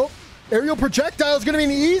hit with a low. Aerial projectile is going to be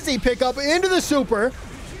an easy pickup into the super.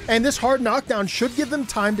 And this hard knockdown should give them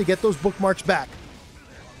time to get those bookmarks back.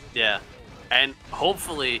 Yeah. And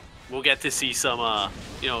hopefully we'll get to see some,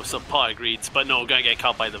 you know, some pot greeds. But no, gonna get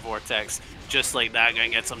caught by the vortex. Just like that, gonna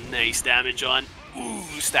get some nice damage on. Ooh,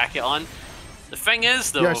 stack it on. The thing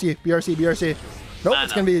is, though... BRC. Nope,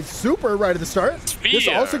 it's going to be super right at the start. Spear. This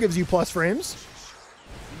also gives you plus frames.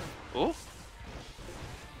 Oh.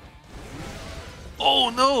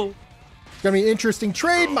 Oh, no. It's going to be an interesting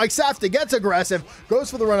trade. Mikesaftig gets aggressive,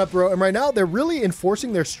 goes for the run-up throw, and right now they're really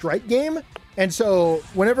enforcing their strike game. And so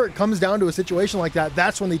whenever it comes down to a situation like that,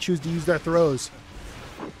 that's when they choose to use their throws.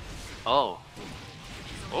 Oh.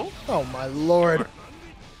 Oh. Oh, my lord.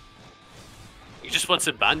 You just want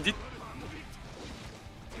to bandit?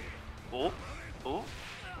 Oh. Oh.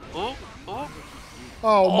 Oh. Oh.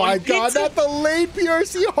 Oh my god, not the late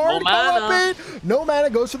PRC hard call-up bait. No mana,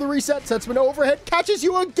 goes for the reset, sets him into overhead, catches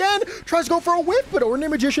you again, tries to go for a whip, but Ordinary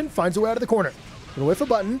Magician finds a way out of the corner. Gonna whiff a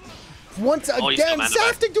button. Once again,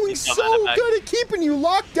 Saftig doing so good at keeping you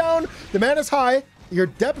locked down. The mana's high. You're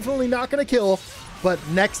definitely not gonna kill, but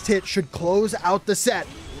next hit should close out the set.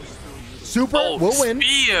 Super will win.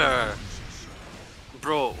 Spear.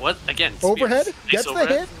 Bro, what? Again, overhead, gets overhead.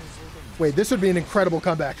 the hit. Wait, this would be an incredible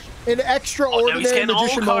comeback. An extraordinary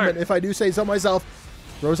Magician moment, if I do say so myself.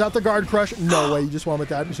 Throws out the guard crush. No way, you just won with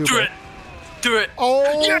that. Super. Do it. Do it. Oh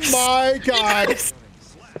yes. my god. Yes.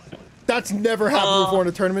 That's never happened before in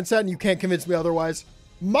a tournament set, and you can't convince me otherwise.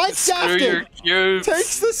 Mikesaftig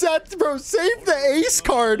takes the set, bro. Save the ace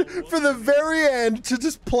card for the very end to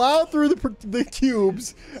just plow through the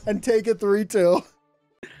cubes and take it 3-2.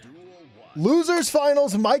 Losers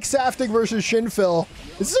finals, Mikesaftig versus ShinPhil.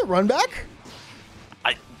 Is this a run back?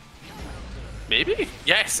 Maybe?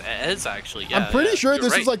 Yes, it is actually. Yeah, I'm pretty sure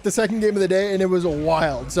this was like the second game of the day, and it was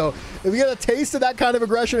wild. So if we get a taste of that kind of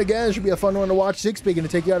aggression again, it should be a fun one to watch. Six Baiken to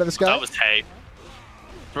take you out of the sky. That was tight.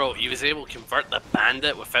 Bro, he was able to convert the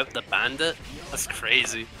bandit without the bandit. That's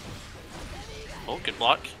crazy. Oh, good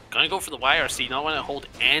block. Gonna go for the YRC. Not want to hold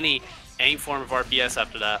any form of RPS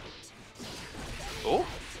after that. Oh.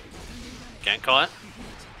 Can't call it.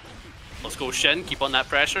 Let's go Shin. Keep on that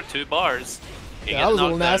pressure. 2 bars. That was a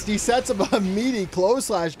little nasty. Sets up a meaty close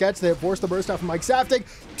slash. Gets the hit. Force the burst off of Mikesaftig.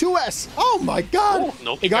 2S. Oh my god. Oh,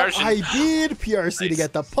 no they got conversion. IB'd. PRC to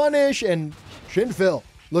get the punish. And ShinPhil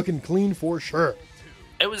looking clean for sure.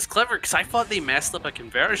 It was clever because I thought they messed up a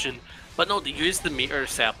conversion. But no, they used the meter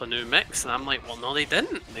to set up a new mix. And I'm like, well, no, they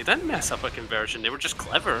didn't. They didn't mess up a conversion. They were just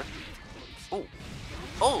clever. Oh.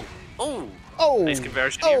 Oh. Oh. Oh. Nice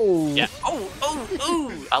conversion oh. here. Yeah. Oh. Oh.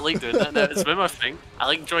 Oh. I like doing that now. It's been my thing. I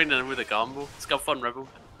like joining in with a combo. It's got fun rebel.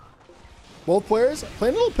 Both players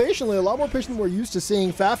playing a little patiently, a lot more patient than we're used to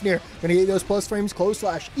seeing. Fafnir gonna get those plus frames, close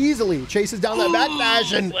slash easily. Chases down that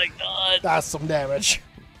backdash and oh my god. that's some damage.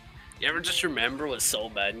 You ever just remember what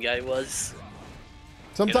Soul Badguy was?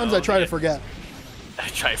 Sometimes I try to forget. I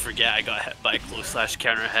try to forget I got hit by a close slash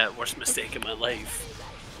counter hit. Worst mistake in my life.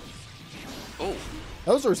 Oh.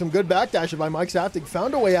 Those were some good backdashes by Mikesaftig.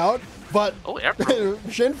 Found a way out, but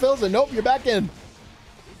ShinPhil said, nope, you're back in.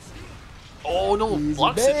 Oh no, Easy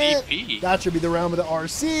blocks the bait. DP. That should be the round with the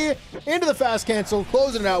RC. Into the fast cancel,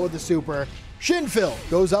 closing it out with the super. ShinPhil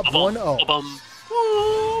goes up 1-0.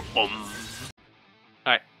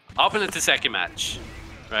 Alright, hopping into the second match.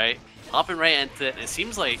 Right? Hopping right into it. It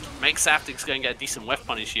seems like Mikesaftig's going to get a decent whiff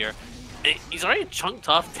punish here. He's already chunked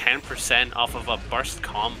off 10% off of a burst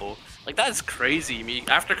combo. Like, that is crazy. I mean,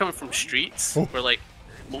 after coming from Streets, where like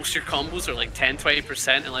most of your combos are like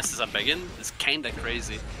 10-20% unless it's a big one, it's kind of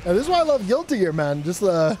crazy. And this is why I love Guilty Gear, man. Just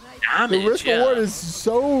the risk reward is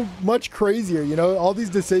so much crazier. You know, all these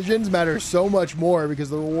decisions matter so much more because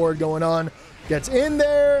the reward going on gets in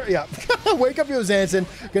there. Yeah, wake up, Yo Zanson.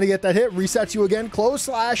 Gonna get that hit, resets you again. Close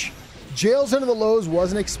slash, jails into the lows.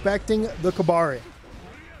 Wasn't expecting the Kabari.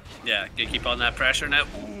 Yeah, gonna keep on that pressure now.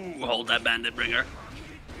 Ooh, hold that bandit bringer.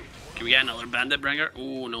 Can we get another bandit bringer?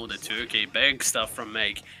 Oh no, the 2K. Big stuff from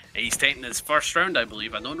Meg. He's taking his first round, I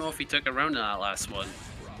believe. I don't know if he took a round in that last one.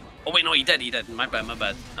 Oh wait, no, he did. My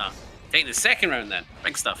bad. Nah. Taking the second round then.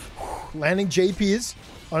 Big stuff. Landing JPs.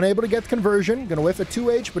 Unable to get the conversion. Gonna whiff a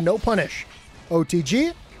 2H, but no punish.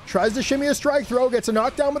 OTG tries to shimmy a strike throw. Gets a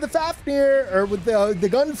knockdown with the Fafnir, or with the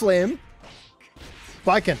gun flame.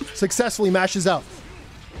 Baiken successfully mashes out.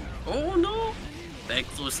 Oh no. Big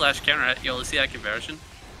flow slash counter hit. Yo, let's see that conversion.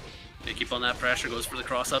 They keep on that pressure, goes for the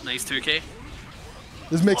cross up, nice 2K.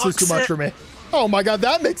 This mix is too much for me. Oh my god,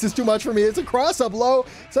 that mix is too much for me. It's a cross up low,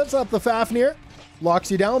 sets up the Fafnir, locks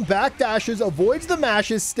you down, back dashes, avoids the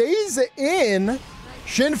mashes, stays in.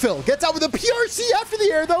 ShinPhil gets out with a PRC after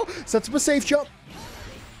the air though, sets up a safe jump.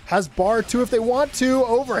 Has bar 2 if they want to,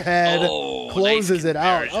 overhead, closes it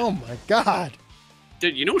out. Oh my god.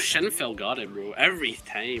 Dude, you know ShinPhil got it, bro, every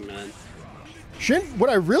time, man. What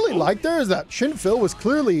I really like there is that ShinPhil was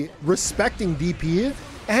clearly respecting DP,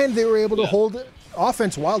 and they were able to hold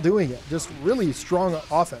offense while doing it. Just really strong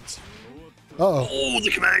offense. Uh-oh. Oh, the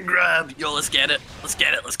command grab. Yo, let's get it. Let's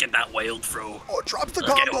get that wild throw. Oh, drops the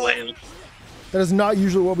let's combo. Get it wild. That is not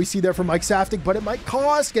usually what we see there from Mikesaftig, but it might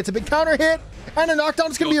cost. Gets a big counter hit, and a knockdown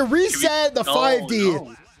is going to be a reset. The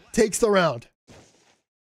 5D takes the round.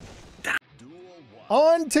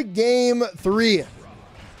 On to game 3.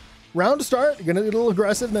 Round to start, gonna get a little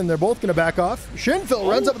aggressive, and then they're both gonna back off. ShinPhil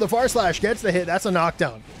runs up with the far slash, gets the hit. That's a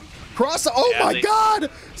knockdown. Cross, my god!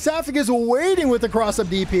 Saftig is waiting with the cross up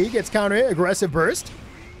DP, gets counter hit, aggressive burst.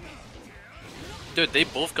 Dude, they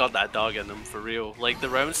both got that dog in them for real. Like, the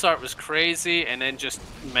round start was crazy, and then just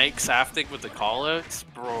Mikesaftig with the callouts,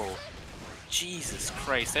 bro. Jesus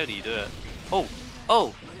Christ, how do you do it? Oh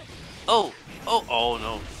no.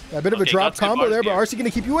 A bit of a drop combo there, but RC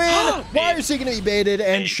gonna keep you in. YRC gonna be baited,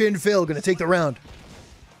 and ShinPhil gonna take the round.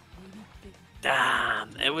 Damn,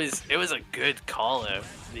 it was a good call out.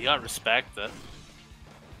 You gotta respect it.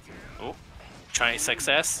 Oh, trying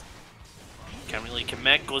success. Can't really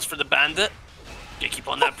commit. Goes for the bandit. You keep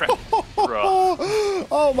on that pressure.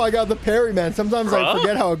 Oh my god, the parry, man. Sometimes I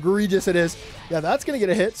forget how egregious it is. Yeah, that's gonna get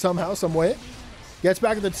a hit somehow, some way. Gets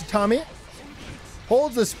back to the tatami.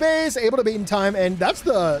 Holds the space, able to beat in time, and that's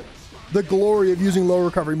the glory of using low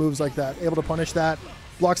recovery moves like that. Able to punish that.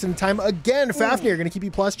 Blocks in time again. Fafnir going to keep you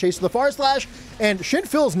plus, chase to the far slash, and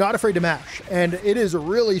ShinPhil's not afraid to mash, and it is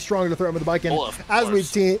really strong to throw him with the Baiken, as we've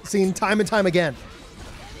seen time and time again.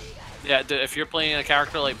 Yeah, dude, if you're playing a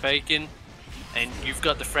character like Baiken, and you've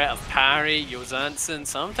got the threat of parry, Yo Zanson,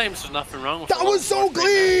 sometimes there's nothing wrong with that. Was so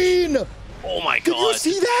clean! Oh my god. Did you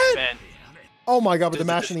see that? Man. Oh my god, with the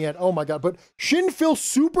mash in the end. Oh my god, but ShinPhil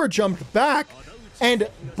super jumped back and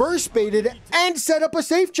burst baited and set up a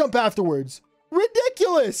safe jump afterwards.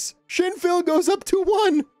 Ridiculous! ShinPhil goes up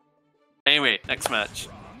 2-1. Anyway, next match.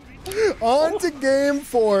 On to game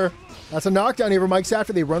 4. That's a knockdown here for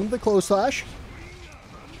Mikesaftig. They run with the close slash.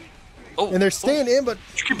 And they're staying in, but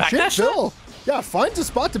ShinPhil Yeah, finds a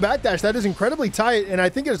spot to backdash. That is incredibly tight, and I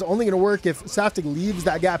think it is only going to work if Saftig leaves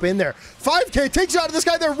that gap in there. 5K takes out of this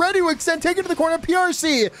guy. They're ready to extend. Take it to the corner.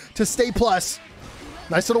 PRC to stay plus.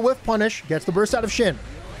 Nice little whiff punish. Gets the burst out of Shin.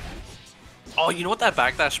 Oh, you know what that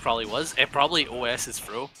backdash probably was? It probably OS is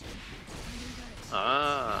throw.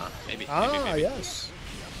 Maybe. Yes.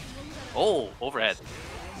 Oh, overhead.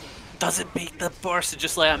 Doesn't beat the burst.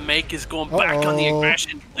 Just like that Mike is going back on the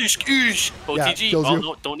aggression. OTG. Oh,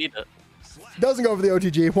 no, don't need it. Doesn't go for the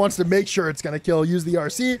OTG. Wants to make sure it's going to kill. Use the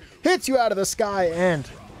RC. Hits you out of the sky. And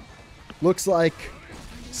looks like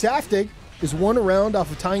Saftig is one round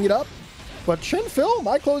off of tying it up. But ShinPhil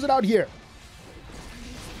might close it out here.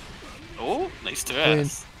 Oh, nice to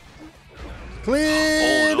us.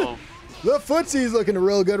 Clean. Oh, no. The footsie's looking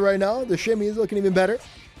real good right now. The shimmy is looking even better.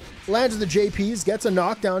 Lands the JPs, gets a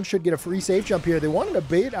knockdown, should get a free safe jump here. They wanted to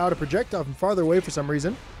bait out a projectile from farther away for some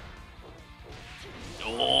reason.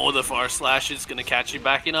 Oh, the far slash is going to catch you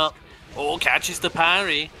backing up. Oh, catches the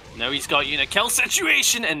parry. Now he's got you in a kill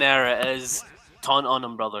situation, and there it is. Taunt on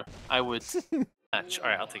him, brother. I would match. All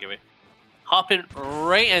right, I'll take it away. Hopping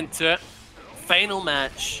right into it. Final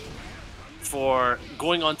match for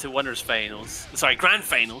going on to winners finals. Sorry, grand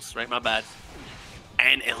finals, right? My bad.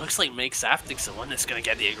 And it looks like Mikesaftig's the one that's going to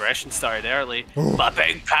get the aggression started early. But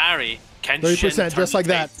big parry. 30% just like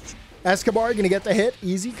that. Escobar going to get the hit.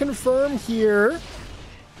 Easy confirm here.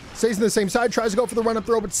 Stays in the same side. Tries to go for the run-up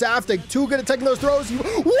throw, but Saftig too good at taking those throws.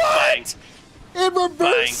 What? Bang. It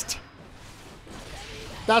reversed. Bang.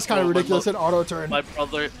 That's kind of ridiculous in auto turn. My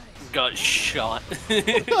brother got shot.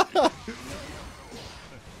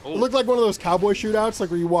 It looked like one of those cowboy shootouts, like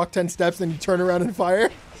where you walk 10 steps, then you turn around and fire.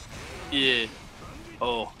 Yeah.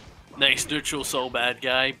 Oh, nice neutral soul bad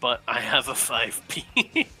guy, but I have a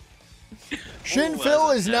 5P.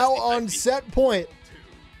 ShinPhil is now on set point.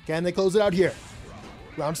 Can they close it out here?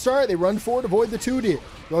 Round start, they run forward, avoid the 2D.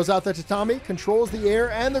 Goes out the tatami, controls the air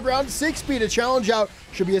and the ground. 6P to challenge out.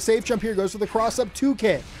 Should be a safe jump here. Goes for the cross up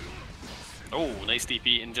 2K. Oh, nice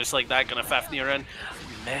DP, and just like that, gonna Fafnir in.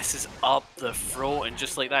 Messes up the throw, and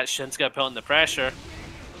just like that, Shin's gonna put on the pressure.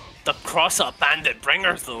 The cross up bandit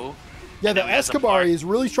bringer, though. Yeah, the Escobar is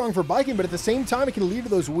really strong for Baiken, but at the same time, it can lead to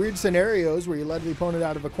those weird scenarios where you let the opponent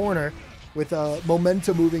out of a corner with a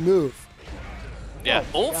momentum moving move. Yeah.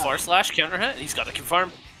 Oh, far slash counter hit. He's got to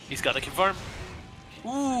confirm. He's got to confirm.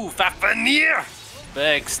 Ooh, Fafnir!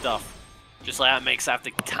 Big stuff. Just like that makes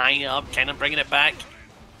Mikesaftig tying it up, kind of bringing it back.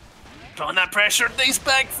 Putting that pressure, nice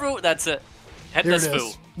back throw. That's it. Hit this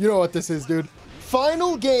fool. You know what this is, dude.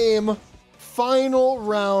 Final game, final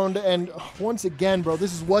round, and once again, bro,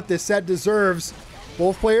 this is what this set deserves.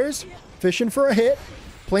 Both players fishing for a hit,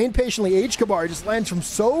 playing patiently. Escobar just lands from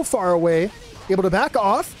so far away, able to back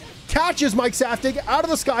off, catches Mikesaftig out of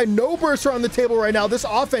the sky. No burster on the table right now. This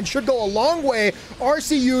offense should go a long way.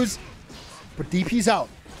 RCUs, but DP's out.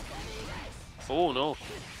 Oh no,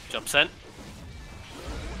 jumps in.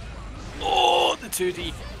 Oh, the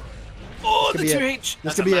 2D. Oh, the 2H.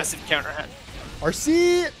 That's a massive counter hit.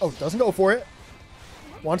 RC, oh, doesn't go for it.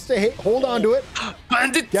 Wants to hit, hold on to it.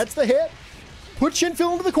 Bandit. Gets the hit. Put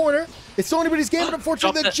ShinPhil into the corner. It's still anybody's game, but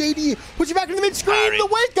unfortunately the JD puts you back in the mid-screen. The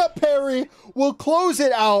wake-up parry will close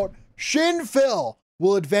it out. ShinPhil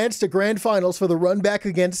will advance to grand finals for the run back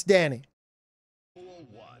against Dany.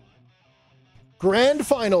 Grand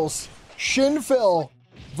finals, ShinPhil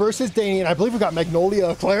versus Dany, and I believe we got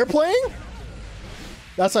Magnolia Claire playing?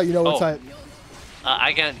 That's how you know it's hype.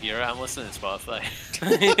 I can't hear it. I'm listening to Spotify.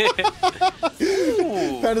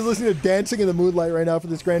 Pat is listening to Dancing in the Moonlight right now for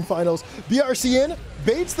this grand finals. BRC in,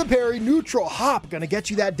 baits the parry, neutral hop, gonna get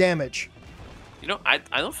you that damage. You know, I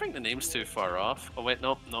don't think the name's too far off. Oh wait,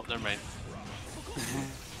 nope, never mind.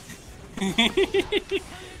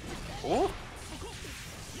 Oh,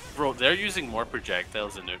 bro, they're using more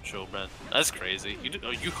projectiles in neutral, man. That's crazy.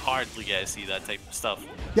 You hardly get to see that type of stuff.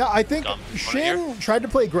 Yeah, I think Shin tried to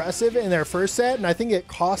play aggressive in their first set, and I think it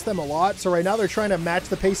cost them a lot. So right now they're trying to match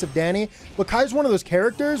the pace of Dany. But Kai's one of those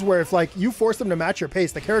characters where if like you force them to match your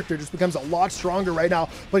pace, the character just becomes a lot stronger right now.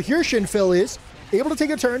 But here ShinPhil is able to take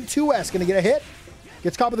a turn. 2S gonna get a hit.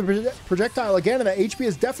 Gets caught with the projectile again, and that HP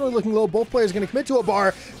is definitely looking low. Both players going to commit to a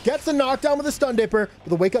bar. Gets the knockdown with a stun dipper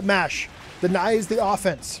with a wake-up mash. Denies the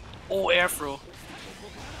offense. Oh, air throw.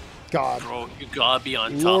 God. Bro, you gotta be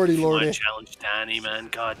on top Lordy, if you Lordy. want to challenge Dany, man.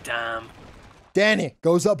 God damn. Dany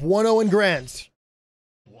goes up 1-0 in grands.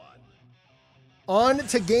 On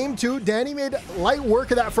to game 2. Dany made light work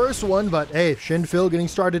of that first one, but hey, ShinPhil getting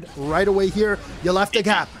started right away here. You left a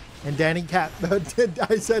gap. And Dany cap. I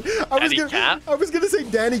was gonna say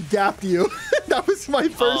Dany gapped you. That was my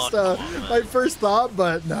first thought,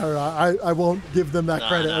 but no, I won't give them that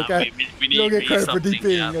credit. Okay, you don't get credit for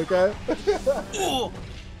DPing. Okay. Oh,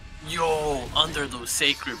 yo, under those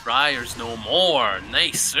sacred briars, no more.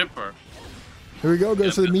 Nice super. Here we go,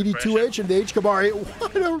 goes to the meaty 2H and the H-Kabari.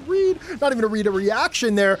 What a read. Not even a read, a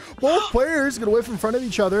reaction there. Both players going to whiff in front of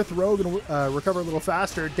each other. Throw going to recover a little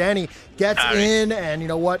faster. Dany gets in, and you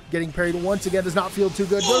know what? Getting parried once again does not feel too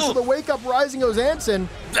good. Goes to the wake-up Rising Ozanson.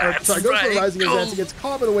 Goes to the Rising Ozanson. Gets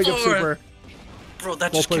caught by the wake-up super. Bro,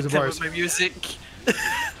 that just kicked in with my music.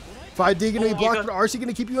 5D going to be blocked, but RC going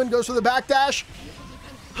to keep you in. Goes for the backdash.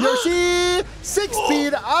 PRC, 6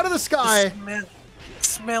 speed out of the sky.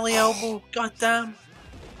 Smelly elbow, goddamn.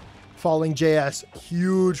 Falling JS,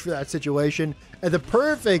 huge for that situation. And the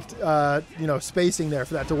perfect, spacing there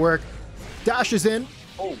for that to work. Dashes in,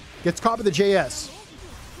 gets caught with the JS.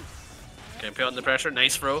 Can't put on the pressure,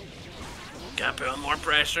 nice throw. Can't put on more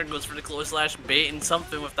pressure, goes for the close slash, baiting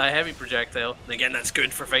something with that heavy projectile. And again, that's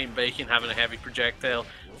good for fighting Baiken, having a heavy projectile.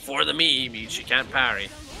 For the me means she can't parry.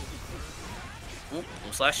 Ooh,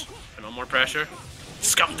 close slash, put on more pressure.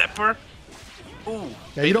 Scum Dipper. Ooh,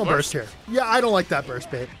 yeah, you don't burst here. Yeah, I don't like that burst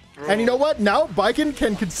bait. And you know what? Now Baiken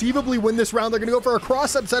can conceivably win this round. They're going to go for a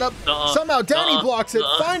cross-up setup. Somehow Dany blocks it,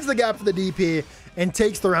 finds the gap for the DP, and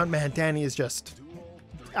takes the round. Man, Dany is just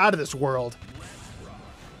out of this world.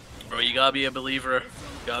 Bro, you gotta be a believer.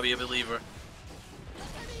 Gotta be a believer.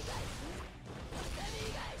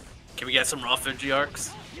 Can we get some raw Fuji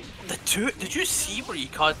arcs? Did you see where he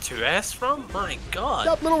caught 2S from? My god.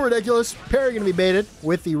 Yep, little ridiculous. Parry going to be baited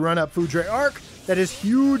with the run-up Fuji arc. That is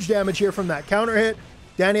huge damage here from that counter hit.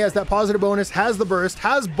 Dany has that positive bonus, has the burst,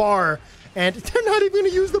 has bar, and they're not even going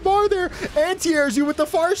to use the bar there. Anti-airs you with the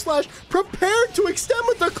far slash, prepared to extend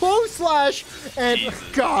with the close slash, and Jesus,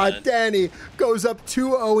 God, man. Dany goes up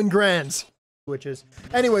 2-0 in grands.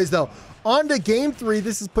 Anyways, though, on to game 3.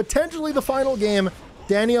 This is potentially the final game.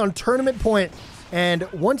 Dany on tournament point.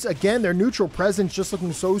 And once again, their neutral presence just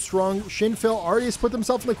looking so strong. ShinPhil already has put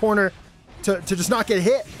themselves in the corner to just not get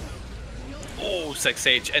hit. Oh,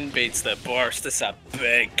 6H inbaits the burst. This is a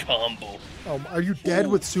big combo. Oh, are you dead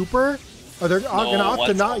with super? Are they going to opt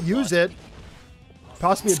to not use it?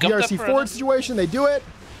 Possibly a BRC forward situation. They do it.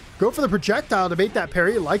 Go for the projectile to bait that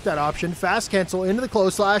parry. Like that option. Fast cancel into the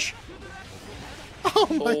close slash. Oh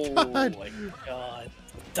my god. Oh my god.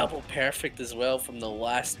 Double perfect as well from the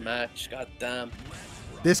last match. God damn.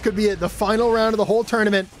 This could be it. The final round of the whole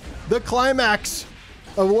tournament. The climax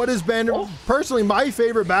of what has been personally my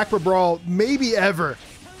favorite baccpaBrawl maybe ever.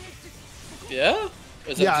 Yeah?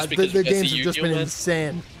 Yeah, the games have just been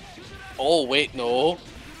insane. Oh, wait, no.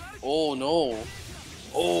 Oh, no.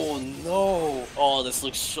 Oh, no. Oh, this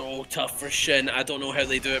looks so tough for Shin. I don't know how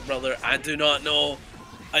they do it, brother. I do not know.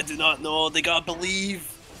 I do not know. They gotta believe.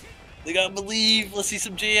 They gotta believe. Let's see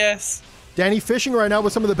some JS. Dany fishing right now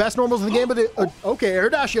with some of the best normals in the game, but okay, air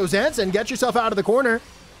dash Ozanson, get yourself out of the corner.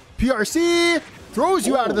 PRC throws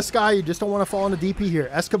you out of the sky. You just don't want to fall into DP here.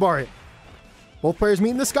 Eskabari. Both players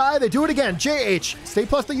meet in the sky. They do it again. JH, stay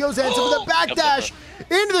plus the Ozanson with a backdash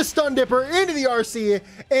into the stun dipper, into the RC,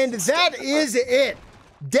 and that is it.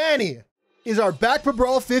 Dany is our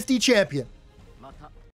baccpaBrawl 50 champion.